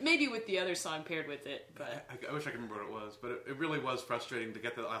moment. Maybe with the other song paired with it, but... I wish I could remember what it was, but it really was frustrating to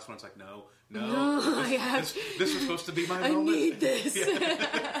get to the last one. It's like, no. This was supposed to be my moment. I need this.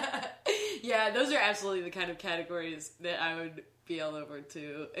 Yeah, those are absolutely the kind of categories that I would be all over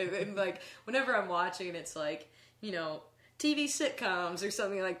too. And like, whenever I'm watching, it's like, you know, TV sitcoms or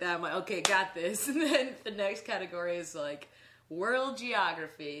something like that. I'm like, okay, got this. And then the next category is like world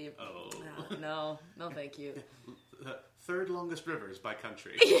geography. Oh. No, thank you. Third longest rivers by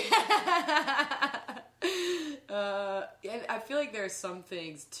country. And I feel like there are some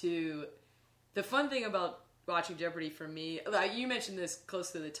things too. The fun thing about watching Jeopardy for me, like you mentioned this close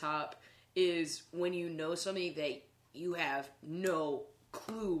to the top, is when you know something that you have no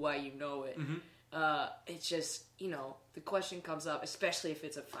clue why you know it. It's just, you know, the question comes up, especially if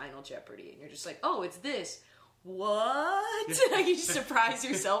it's a final Jeopardy, and you're just like, oh, it's this. What? You just surprise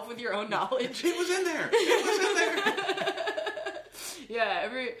yourself with your own knowledge. It was in there. Yeah,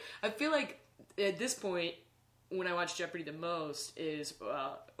 I feel like at this point, when I watch Jeopardy the most is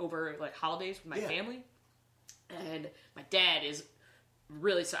over like holidays with my family, and my dad is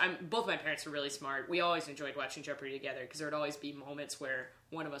really. Both my parents are really smart. We always enjoyed watching Jeopardy together because there would always be moments where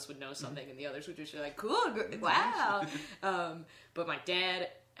one of us would know something and the others would just be like, "Cool, wow." But my dad.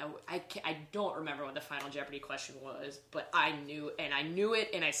 I don't remember what the final Jeopardy question was, but I knew it,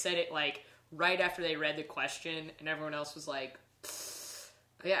 and I said it like right after they read the question, and everyone else was like,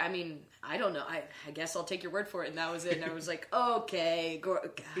 yeah, I mean, I don't know, I guess I'll take your word for it, and that was it, and I was like, okay,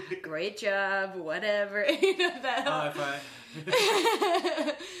 great job, whatever, you know, that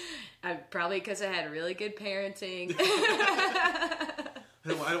probably because I had really good parenting.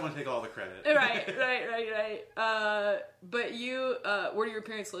 I don't want to take all the credit. Right. But you, where do your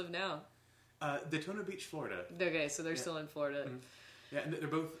parents live now? Daytona Beach, Florida. Okay, so they're still in Florida. Mm-hmm. Yeah, and they're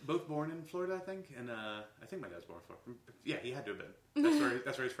both born in Florida, I think. And I think my dad's born in Florida. Yeah, he had to have been.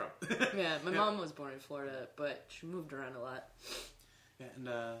 That's where he's from. Yeah, my mom was born in Florida, but she moved around a lot. Yeah, and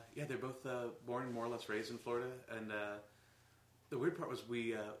they're both born more or less raised in Florida. And the weird part was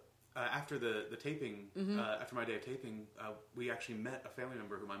we. After the taping, after my day of taping, we actually met a family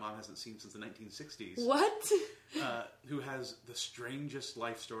member who my mom hasn't seen since the 1960s. What? Who has the strangest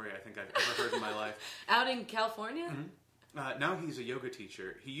life story I think I've ever heard in my life. Out in California? Mm-hmm. Now he's a yoga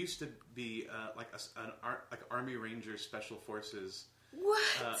teacher. He used to be like Army Ranger Special Forces.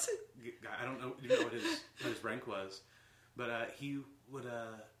 What? I don't know, what his rank was, but he would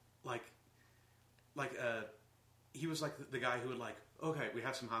he was like the guy who would like, okay, we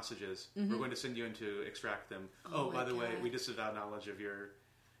have some hostages. We're going to send you in to extract them. Oh, by the way, we disavow knowledge of your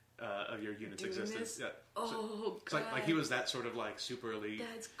unit's existence. Yeah. Oh, God. Like he was that sort of like super elite.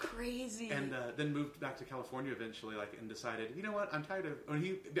 That's crazy. And then moved back to California eventually, like, and decided, you know what, I'm tired of. When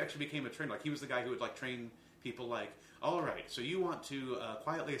he actually became a trainer, like he was the guy who would like train people, like, all right, so you want to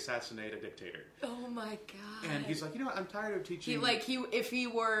quietly assassinate a dictator. Oh my God. And he's like, you know what, I'm tired of teaching. If he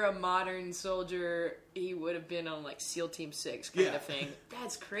were a modern soldier, he would have been on like SEAL Team 6 kind of thing.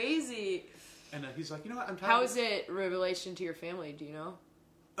 That's crazy. And he's like, you know what, I'm tired. How is it in relation to your family? Do you know?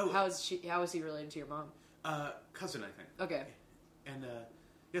 Oh, how is he related to your mom? Cousin, I think. Okay. And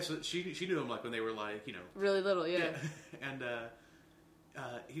so she knew him like when they were like, you know, really little, yeah. And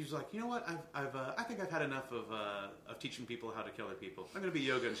he was like, you know what, I think I've had enough of teaching people how to kill other people. I'm going to be a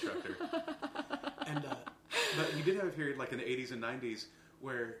yoga instructor. And but he did have a period like in the 80s and 90s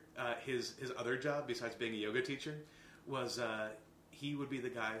where his other job besides being a yoga teacher was he would be the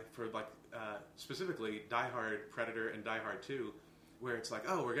guy for like specifically Die Hard, Predator, and Die Hard 2. Where it's like,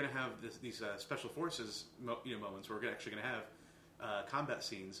 oh, we're going to have these special forces moments where we're actually going to have combat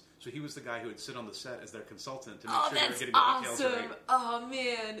scenes. So he was the guy who would sit on the set as their consultant to make sure they were getting the details right. Oh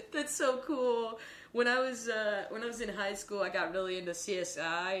man, that's so cool. When I was in high school, I got really into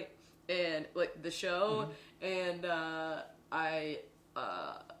CSI and like the show, and I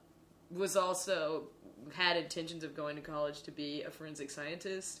was also had intentions of going to college to be a forensic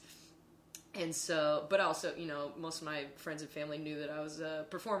scientist. And so, but also, you know, most of my friends and family knew that I was a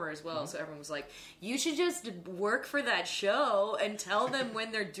performer as well. So everyone was like, you should just work for that show and tell them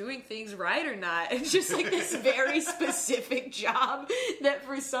when they're doing things right or not. It's just like this very specific job that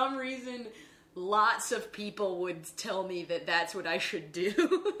for some reason lots of people would tell me that that's what I should do.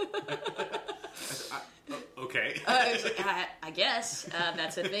 Okay. I guess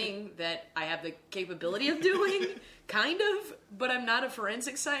that's a thing that I have the capability of doing, kind of, but I'm not a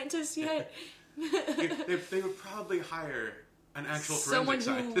forensic scientist yet. They would probably hire an actual forensic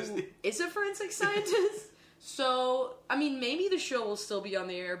scientist. Someone who is a forensic scientist. So, I mean, maybe the show will still be on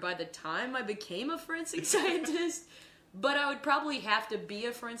the air by the time I became a forensic scientist, but I would probably have to be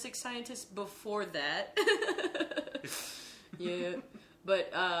a forensic scientist before that. Yeah.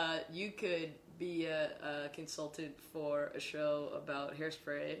 But you could be a consultant for a show about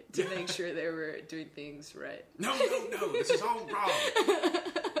hairspray to make sure they were doing things right. No, this is all wrong.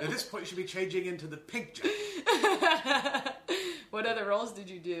 At this point, you should be changing into the pink jacket. What other roles did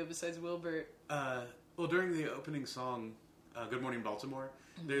you do besides Wilbert? Well, during the opening song, Good Morning Baltimore,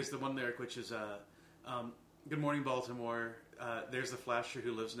 there's the one lyric which is, Good morning, Baltimore. There's the flasher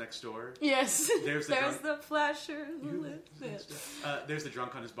who lives next door. Yes. There's the flasher who lives next door. There's the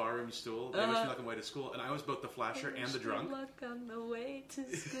drunk on his barroom stool. They wish me luck on the way to school. And I was both the flasher and the drunk. Luck on the way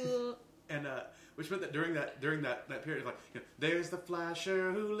to school. And which meant that during that period, like, you know, there's the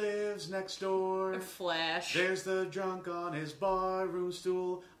flasher who lives next door. Flash. There's the drunk on his barroom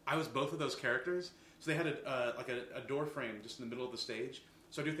stool. I was both of those characters. So they had a door frame just in the middle of the stage.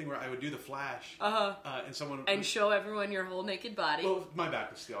 So I do a thing where I would do the flash, and someone and show everyone your whole naked body. Well, my back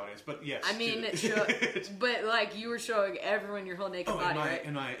was to the audience, but yes. I mean, but like you were showing everyone your whole naked body, right?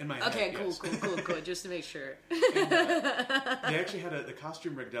 In my okay, head, cool, just to make sure. And, they actually had the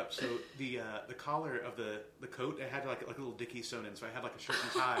costume rigged up, so the collar of the coat, it had like a little dicky sewn in, so I had like a shirt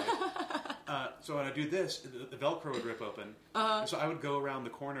and tie. So when I do this, the Velcro would rip open. So I would go around the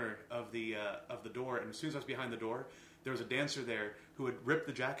corner of the door, and as soon as I was behind the door, there was a dancer there who would rip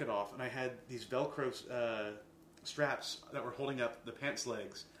the jacket off, and I had these Velcro straps that were holding up the pants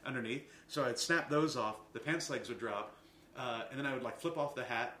legs underneath. So I'd snap those off, the pants legs would drop, and then I would like flip off the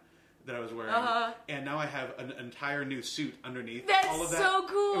hat that I was wearing, and now I have an entire new suit underneath. That's all of that. So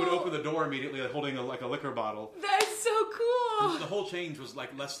cool. It would open the door immediately, like, holding a liquor bottle. That's so cool. The whole change was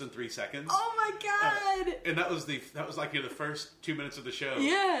like less than 3 seconds. Oh my god! And that was like the first 2 minutes of the show.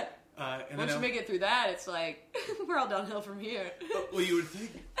 Yeah. And once you make it through that, it's like, we're all downhill from here. Well, you would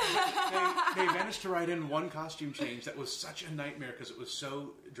think. They managed to write in one costume change that was such a nightmare because it was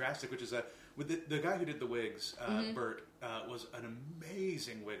so drastic, which is that with the guy who did the wigs, Bert, was an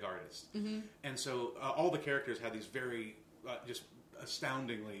amazing wig artist. And so all the characters had these very, just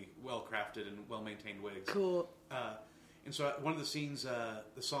astoundingly well-crafted and well-maintained wigs. Cool. And so one of the scenes,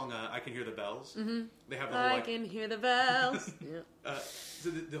 the song "I Can Hear the Bells," they have the whole, I can hear the bells. So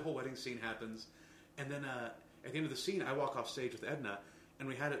the whole wedding scene happens, and then at the end of the scene, I walk off stage with Edna, and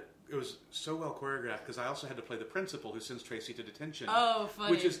we had it was so well choreographed because I also had to play the principal who sends Tracy to detention. Oh,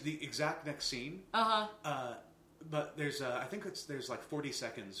 funny. Which is the exact next scene. But there's I think there's like 40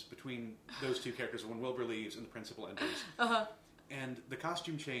 seconds between those two characters when Wilbur leaves and the principal enters. And the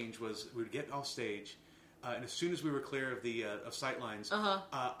costume change was we would get off stage, and as soon as we were clear of the of sight lines,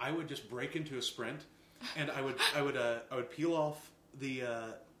 I would just break into a sprint, and I would peel off the.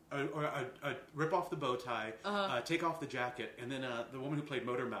 I'd rip off the bow tie, take off the jacket, and then the woman who played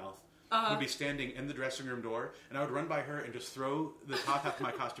Motormouth would be standing in the dressing room door, and I would run by her and just throw the top half of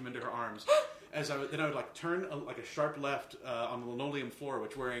my costume into her arms. Then I would like turn like a sharp left on the linoleum floor,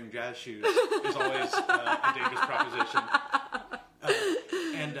 which wearing jazz shoes is always a dangerous proposition.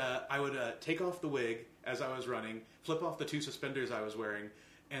 And I would take off the wig as I was running, flip off the 2 suspenders I was wearing,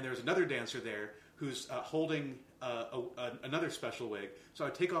 and there was another dancer there who's holding another special wig. So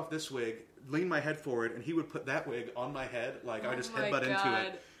I'd take off this wig, lean my head forward, and he would put that wig on my head, like I just headbutt into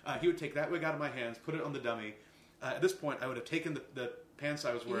it. He would take that wig out of my hands, put it on the dummy. At this point, I would have taken the pants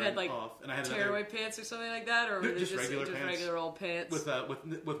I was wearing had, like, off, and I had tearaway pants or something like that, or were they just regular pants, regular old pants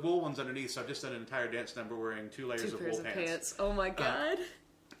with wool ones underneath. So I've just done an entire dance number wearing 2 layers of wool pants. Oh my god!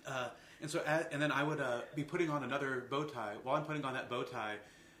 And then I would be putting on another bow tie. While I'm putting on that bow tie,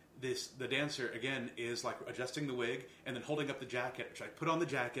 the dancer again is like adjusting the wig and then holding up the jacket, which I put on the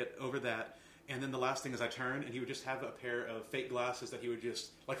jacket over that. And then the last thing is I turn, and he would just have a pair of fake glasses that he would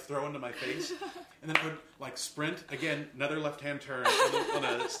just like throw into my face. And then I would like sprint, again, another left-hand turn on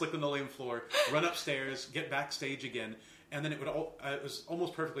a slick linoleum floor, run upstairs, get backstage again. And then it was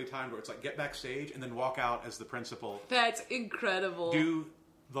almost perfectly timed where it's like get backstage and then walk out as the principal. That's incredible. Do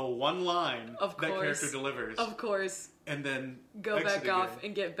the one line that character delivers. Of course. And then go back off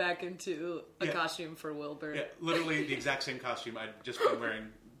and get back into a costume for Wilbur. Yeah, literally the exact same costume I'd just been wearing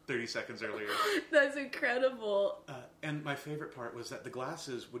 30 seconds earlier. That's incredible. And my favorite part was that the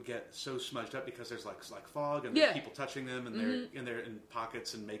glasses would get so smudged up because there's like fog and there's people touching them and they're in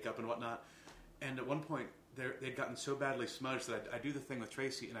pockets and makeup and whatnot. And at one point they'd gotten so badly smudged that I do the thing with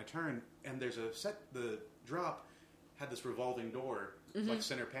Tracy and I turn and there's the drop had this revolving door, like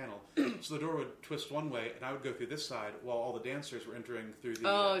center panel. So the door would twist one way and I would go through this side while all the dancers were entering through the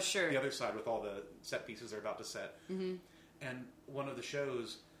other side with all the set pieces they're about to set. And one of the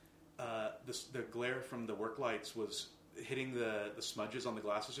shows, the glare from the work lights was hitting the smudges on the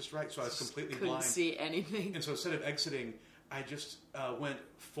glasses just right, so I was completely blind. Couldn't see anything. And so instead of exiting, I just went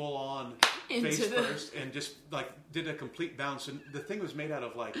full on face first and just like did a complete bounce. And the thing was made out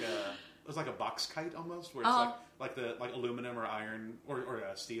of like it was like a box kite almost, where it's like aluminum or iron or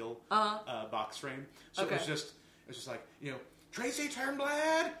steel box frame. So it was just like, you know, Tracy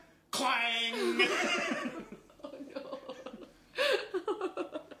Turnblad, clang.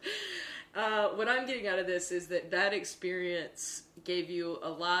 What I'm getting out of this is that experience gave you a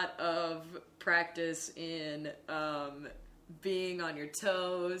lot of practice in being on your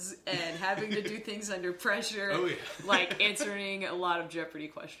toes and having to do things under pressure. Oh, yeah. Like answering a lot of Jeopardy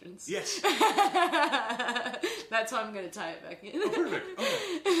questions. Yes. That's how I'm going to tie it back in. Oh, perfect.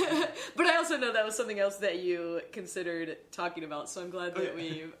 Okay. But I also know that was something else that you considered talking about, so I'm glad that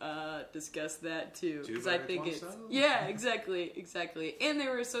we discussed that too. Because I think it's... Yeah, exactly. And they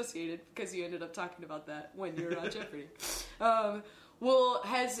were associated because you ended up talking about that when you were on Jeopardy. Well,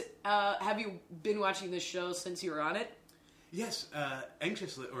 have you been watching this show since you were on it? Yes,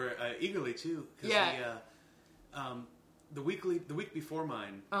 anxiously or eagerly too. Cause the week before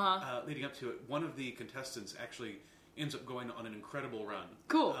mine, leading up to it, one of the contestants actually ends up going on an incredible run.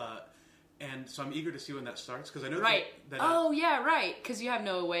 Cool. And so I'm eager to see when that starts because I know that because you have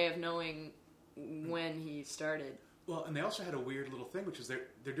no way of knowing when he started. Well, and they also had a weird little thing, which is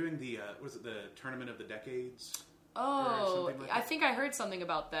they're doing the the Tournament of the Decades. Oh, I think I heard something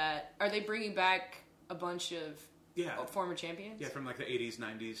about that. Are they bringing back a bunch of former champions? Yeah, from like the 80s,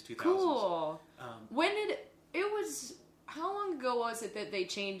 90s, 2000s. Cool. How long ago was it that they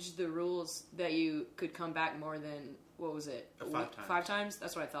changed the rules that you could come back more than, what was it? 5 times. 5 times?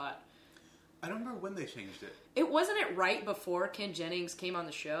 That's what I thought. I don't remember when they changed it. Wasn't it right before Ken Jennings came on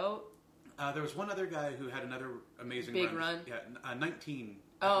the show? There was one other guy who had another amazing big run. Yeah, 19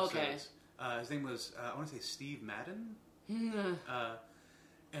 episodes. Oh, okay. His name was, I want to say Steve Madden?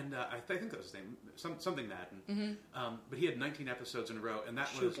 And I think that was his name, something Madden. But he had 19 episodes in a row, and that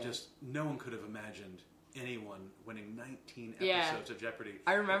was just, no one could have imagined anyone winning 19 episodes of Jeopardy.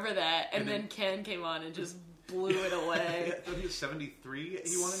 I remember that. And then Ken came on and just blew it away. I thought he was 73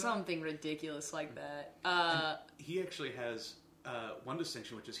 he won it? Something ridiculous like that. He actually has one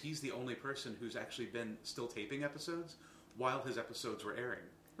distinction, which is he's the only person who's actually been still taping episodes while his episodes were airing.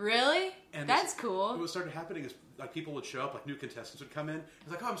 Really? And That's cool. What started happening is like people would show up, like new contestants would come in.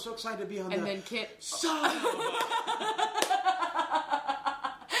 It's like, oh, I'm so excited to be on. And then Kit.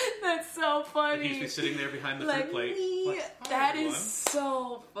 That's so funny. Like he'd be sitting there behind the fruit plate. Like, that is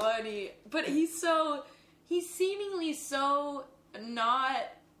so funny. But he's seemingly so not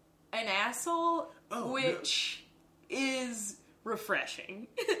an asshole, which is refreshing.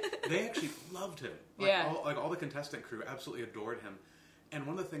 They actually loved him. Like, all the contestant crew absolutely adored him. And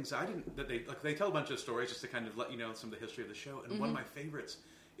one of the things they tell a bunch of stories just to kind of let you know some of the history of the show. And one of my favorites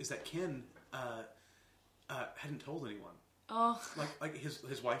is that Ken hadn't told anyone. Oh, like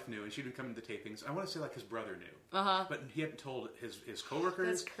his wife knew, and she didn't come into the tapings. I want to say like his brother knew, but he hadn't told his coworkers.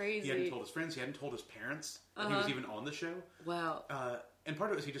 That's crazy. He hadn't told his friends. He hadn't told his parents that he was even on the show. Wow. And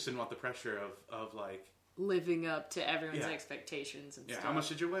part of it was he just didn't want the pressure of like living up to everyone's expectations and stuff. How much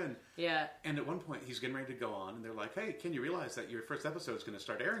did you win? Yeah. And at one point, he's getting ready to go on, and they're like, "Hey, can you realize that your first episode is going to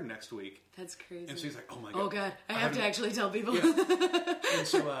start airing next week?" That's crazy. And so he's like, "Oh my god! Oh god, I have to actually tell people." Yeah. And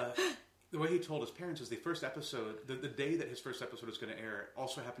so the way he told his parents is the first episode, the day that his first episode was going to air,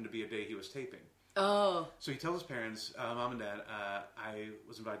 also happened to be a day he was taping. Oh. So he tells his parents, "Mom and Dad, I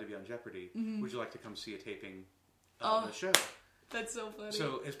was invited to be on Jeopardy. Mm-hmm. Would you like to come see a taping of the show?" That's so funny.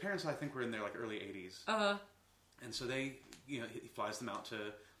 So his parents, I think, were in their like early 80s. And so they, he flies them out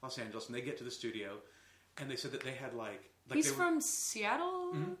to Los Angeles, and they get to the studio, and they said that they had like he's from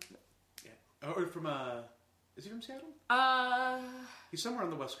Seattle. Mm-hmm. Yeah, or from is he from Seattle? He's somewhere on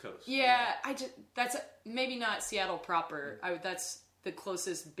the West Coast. Yeah, that's maybe not Seattle proper. That's the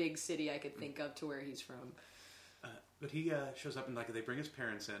closest big city I could think of to where he's from. But he shows up, and like they bring his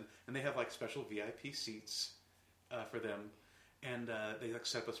parents in, and they have like special VIP seats for them. And they like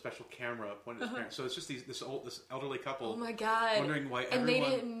set up a special camera pointed at his parents. So it's just this elderly couple. Oh my god! Wondering why and they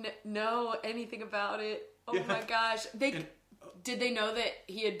didn't know anything about it. Oh my gosh! Did they know that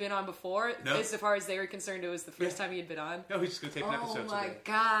he had been on before? No. As far as they were concerned, it was the first time he had been on. No, he's just going to tape an episode. Oh my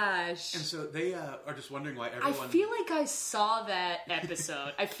gosh! And so they are just wondering why everyone. I feel like I saw that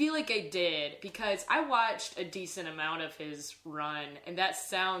episode. I feel like I did because I watched a decent amount of his run, and that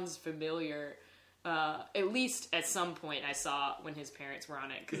sounds familiar. At least at some point I saw when his parents were on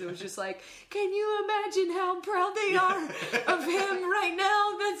it, because it was just like, can you imagine how proud they are of him right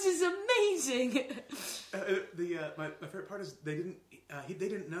now? That's just amazing. My favorite part is they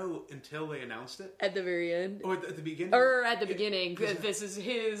didn't know until they announced it at the very end, or at the beginning, beginning. This is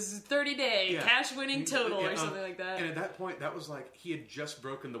his 30-day cash winning total or something like that. And at that point, that was like he had just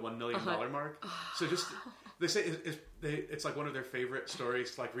broken the $1 million mark. So just. They say it's like one of their favorite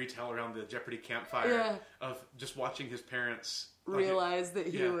stories to like retell around the Jeopardy campfire of just watching his parents realize that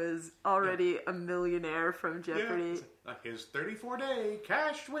he was already a millionaire from Jeopardy. His 34-day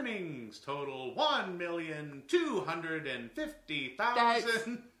cash winnings total $1,250,000. That's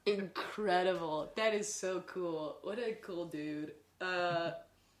incredible. That is so cool. What a cool dude. I've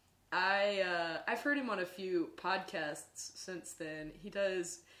heard him on a few podcasts since then. He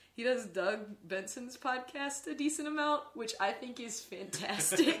does Doug Benson's podcast a decent amount, which I think is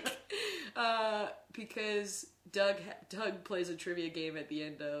fantastic. Because Doug plays a trivia game at the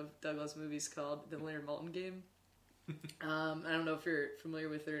end of Douglas movies called the Leonard Maltin Game. I don't know if you're familiar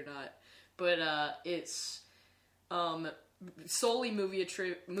with it or not, but it's solely movie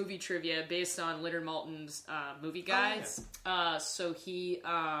trivia based on Leonard Maltin's movie guides. So he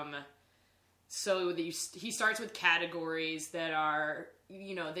starts with categories that are,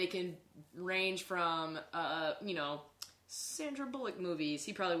 they can range from, Sandra Bullock movies.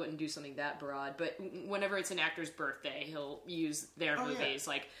 He probably wouldn't do something that broad, but whenever it's an actor's birthday, he'll use their movies.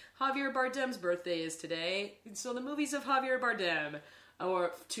 Like, Javier Bardem's birthday is today, so the movies of Javier Bardem.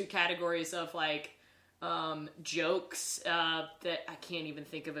 Or two categories of, like, jokes that I can't even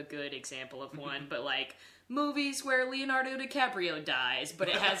think of a good example of one, but, like, movies where Leonardo DiCaprio dies, but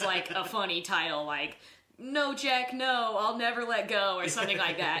it has, like, a funny title, like, No, Jack, no, I'll never let go, or something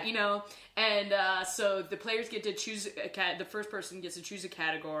like that, And so the players get to choose the first person gets to choose a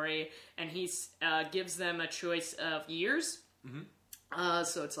category, and he gives them a choice of years. Mm-hmm.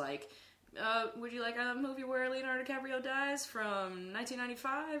 So it's like, would you like a movie where Leonardo DiCaprio dies from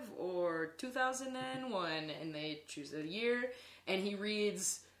 1995 or 2001? And they choose a year, and he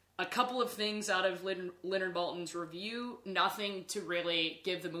reads a couple of things out of Leonard Maltin's review, nothing to really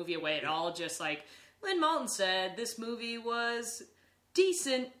give the movie away at all, just like, Lynn Maltin said this movie was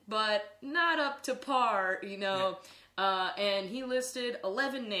decent, but not up to par, and he listed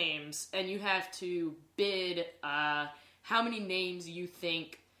 11 names, and you have to bid how many names you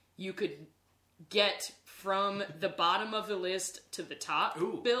think you could get from the bottom of the list to the top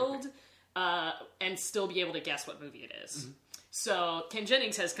and still be able to guess what movie it is. Mm-hmm. So Ken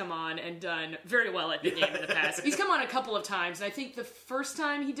Jennings has come on and done very well at the game in the past. He's come on a couple of times, and I think the first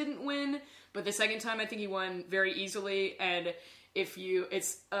time he didn't win, but the second time I think he won very easily. And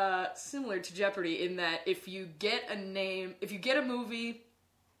it's similar to Jeopardy in that if you get a movie,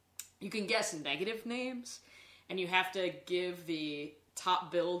 you can guess negative names, and you have to give the top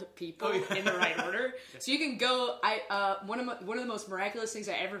billed people in the right order. So you can go. One of the most miraculous things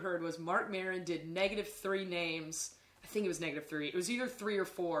I ever heard was Mark Maron did -3 names. I think it was -3. It was either 3 or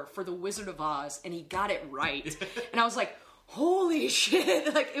 4 for The Wizard of Oz, and he got it right. And I was like, holy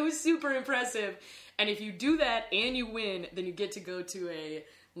shit! Like, it was super impressive. And if you do that and you win, then you get to go to a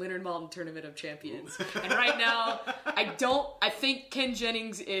Leonard Maltin Tournament of Champions. And right now, I think Ken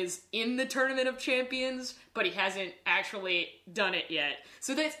Jennings is in the Tournament of Champions, but he hasn't actually done it yet.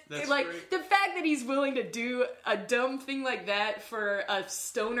 So that's like, great. The fact that he's willing to do a dumb thing like that for a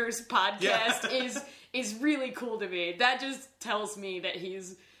Stoners podcast is really cool to me. That just tells me that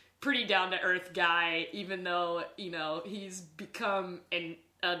he's pretty down-to-earth guy, even though, he's become an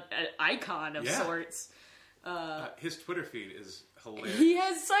icon of sorts. His Twitter feed is hilarious. He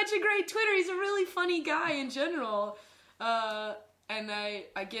has such a great Twitter. He's a really funny guy in general. And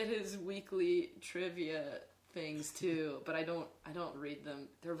I get his weekly trivia things too, but I don't read them.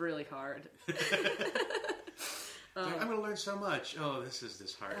 They're really hard. I'm going to learn so much. Oh, this is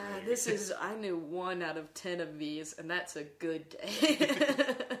disheartening. I knew 1 out of 10 of these, and that's a good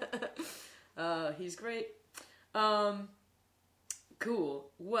day. He's great.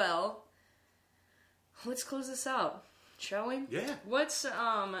 Cool. Well, let's close this out, shall we? Yeah.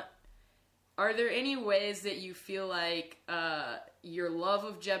 Are there any ways that you feel like your love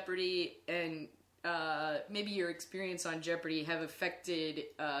of Jeopardy and maybe your experience on Jeopardy have affected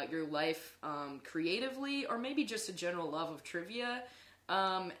your life creatively, or maybe just a general love of trivia?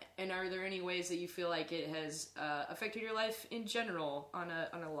 And are there any ways that you feel like it has affected your life in general on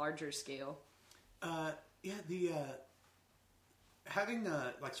a larger scale? Having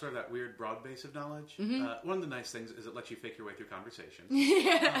like sort of that weird broad base of knowledge, one of the nice things is it lets you fake your way through conversation.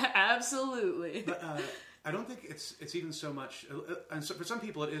 Yeah, absolutely. But I don't think it's even so much. And so for some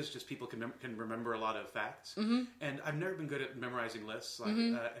people, it is just people can remember a lot of facts. And I've never been good at memorizing lists. Like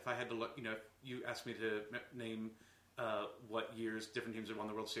if I had to look, if you asked me to name what years different teams had won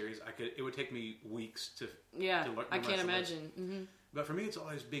the World Series, it would take me weeks to learn. I can't imagine. But for me, it's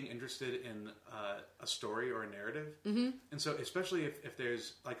always being interested in a story or a narrative. And so especially if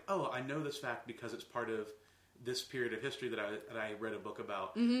there's like, oh, I know this fact because it's part of this period of history that I read a book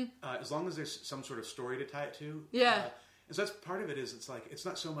about. As long as there's some sort of story to tie it to. Yeah. And so that's part of it is it's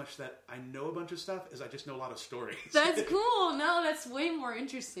not so much that I know a bunch of stuff as I just know a lot of stories. That's cool. No, that's way more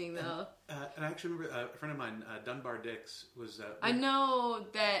interesting though. And I actually remember a friend of mine, Dunbar Dix, was... I know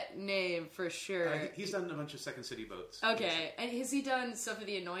that name for sure. He's done a bunch of Second City boats. Okay. And has he done Stuff of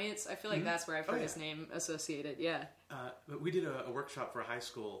the Annoyance? I feel like that's where I've heard his name associated. Yeah. But we did a workshop for a high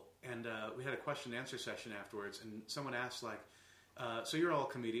school, and we had a question and answer session afterwards, and someone asked, like, so you're all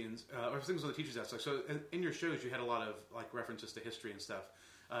comedians, or things that the teachers asked, like, so in your shows you had a lot of, like, references to history and stuff.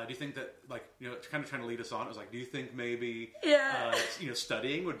 Do you think that, like, kind of trying to lead us on, it was like, do you think maybe,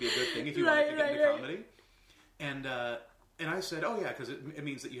 studying would be a good thing if you wanted to get into comedy? And I said, oh yeah, because it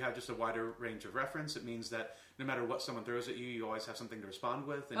means that you have just a wider range of reference. It means that no matter what someone throws at you, you always have something to respond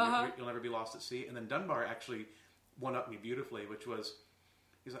with, and you'll never be lost at sea. And then Dunbar actually one-upped me beautifully, which was,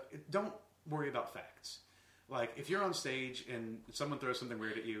 he's like, don't worry about facts. Like, if you're on stage and someone throws something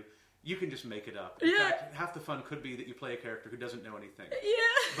weird at you, you can just make it up. In fact, half the fun could be that you play a character who doesn't know anything.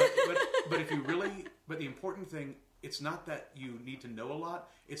 Yeah. But if you really... But the important thing, it's not that you need to know a lot,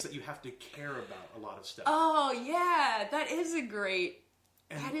 it's that you have to care about a lot of stuff. Oh, yeah. That is a great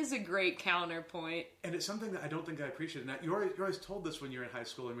counterpoint. And it's something that I don't think I appreciate. Now, you're always told this when you're in high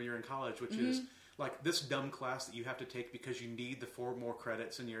school and when you're in college, which is... like this dumb class that you have to take because you need the 4 more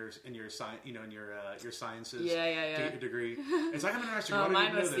credits in your sciences to get your degree. It's like, I'm interested.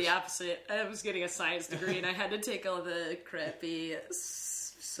 Mine was the opposite. I was getting a science degree and I had to take all the crappy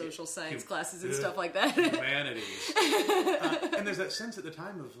social science classes and stuff like that. Humanities. And there's that sense at the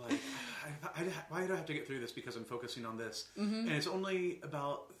time of like, why do I have to get through this because I'm focusing on this? And it's only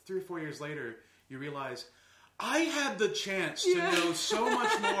about 3 or 4 years later you realize, I had the chance to know so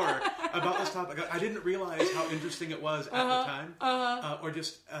much more about this topic. I didn't realize how interesting it was at the time, or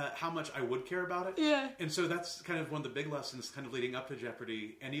just how much I would care about it. Yeah. And so that's kind of one of the big lessons kind of leading up to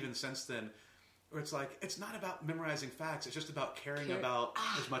Jeopardy, and even since then, where it's like, it's not about memorizing facts, it's just about caring about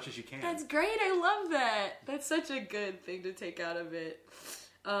as much as you can. That's great, I love that. That's such a good thing to take out of it.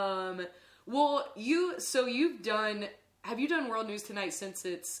 Well, have you done World News Tonight since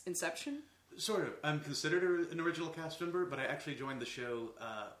its inception? Sort of. I'm considered an original cast member, but I actually joined the show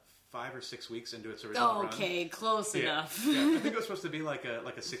 5 or 6 weeks into its original run. Okay, close enough. Yeah, I think it was supposed to be like a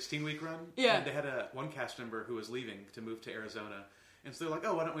 16-week run. Yeah. And they had one cast member who was leaving to move to Arizona. And so they're like,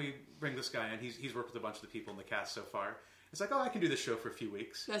 oh, why don't we bring this guy in? He's worked with a bunch of the people in the cast so far. It's like, oh, I can do this show for a few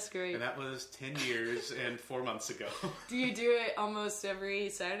weeks. That's great. And that was 10 years and 4 months ago. Do you do it almost every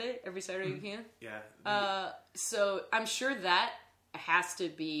Saturday? Every Saturday you can? Yeah. So I'm sure that has to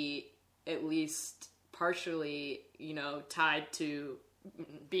be at least partially, tied to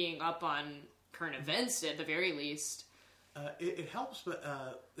being up on current events at the very least. It helps, but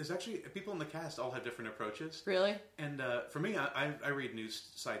there's actually people in the cast all have different approaches. Really? And for me, I read news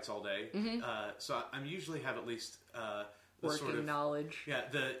sites all day, so I usually have at least the working sort of knowledge. Yeah,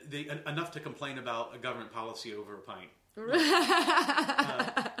 the enough to complain about a government policy over a pint.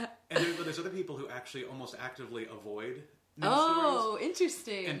 And there's other people who actually almost actively avoid news stories.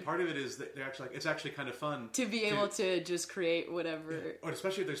 Interesting. And part of it is that they're actually it's actually kind of fun to be able to just create whatever. Yeah. Or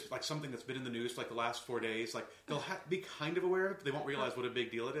especially if there's like something that's been in the news for like the last 4 days, like they'll be kind of aware of it, but they won't realize what a big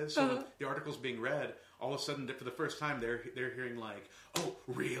deal it is. So when the article's being read, all of a sudden for the first time they're hearing like, oh,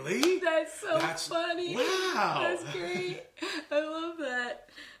 really? That's funny. Wow. That's great. I love that.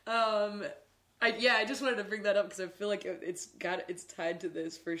 I just wanted to bring that up because I feel like it's tied to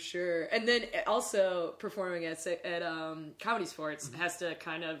this for sure. And then also performing at Comedy Sports has to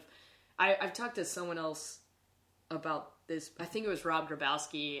kind of. I've talked to someone else about this. I think it was Rob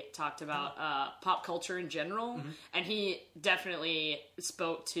Grabowski talked about pop culture in general, and he definitely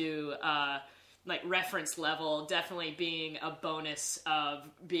spoke to. Like reference level definitely being a bonus of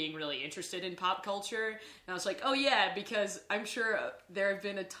being really interested in pop culture. And I was like, oh yeah, because I'm sure there have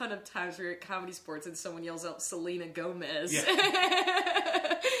been a ton of times where you're at Comedy Sports and someone yells out Selena Gomez.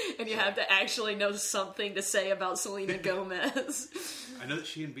 Yeah. And you have to actually know something to say about Selena Gomez. I know that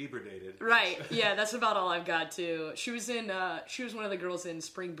she and Bieber dated. Right. Yeah, that's about all I've got too. She was one of the girls in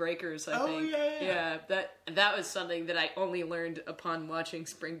Spring Breakers, I think. Yeah. That was something that I only learned upon watching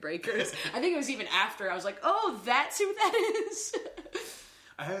Spring Breakers. I think it was even after I was like, oh, that's who that is.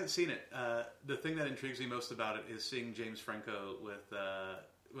 I haven't seen it. The thing that intrigues me most about it is seeing James Franco with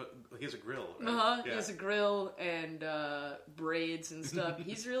he has a grill, right? He has a grill and braids and stuff.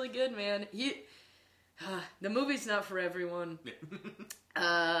 He's really good, man. The movie's not for everyone.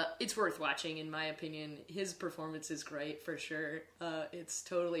 It's worth watching, in my opinion. His performance is great, for sure. It's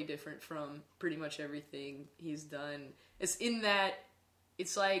totally different from pretty much everything he's done. It's in that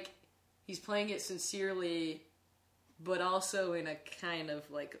it's like he's playing it sincerely, but also in a kind of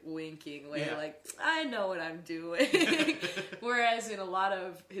like winking way, like, I know what I'm doing. Whereas in a lot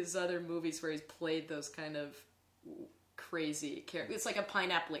of his other movies where he's played those kind of crazy characters, it's like a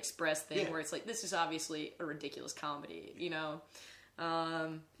Pineapple Express thing where it's like, this is obviously a ridiculous comedy,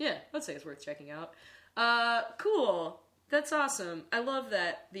 I'd say it's worth checking out. Cool. That's awesome. I love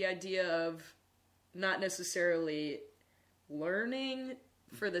that, the idea of not necessarily learning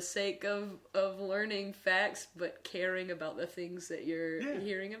for the sake of learning facts, but caring about the things that you're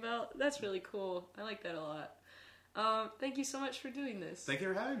hearing about. That's really cool. I like that a lot. Thank you so much for doing this. Thank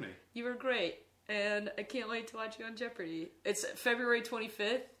you for having me. You were great. And I can't wait to watch you on Jeopardy. It's February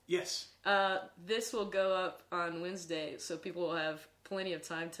 25th. Yes. This will go up on Wednesday, so people will have plenty of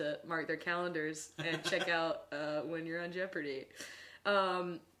time to mark their calendars and check out when you're on Jeopardy.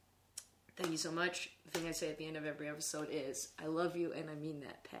 Thank you so much. The thing I say at the end of every episode is, I love you, and I mean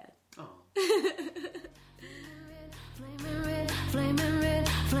that, Pat. Oh. Flaming red, flaming red,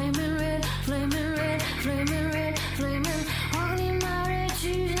 flaming red, flaming red, flaming red, flaming. Walking in my red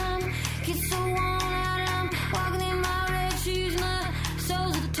shoes, I'm get so worn out. I'm walking in my red shoes, my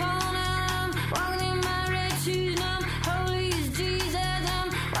soles are torn out. I'm walking in my red shoes, I'm holy as Jesus. I'm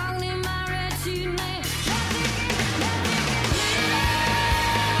walking in my red shoes, man.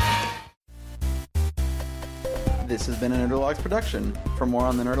 This has been a Nerdologs production. For more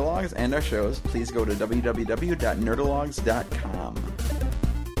on the Nerdologs and our shows, please go to www.nerdologs.com.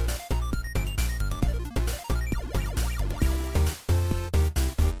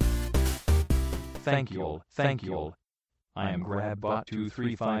 Thank you all. I am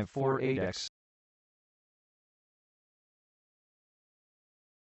GrabBot23548X.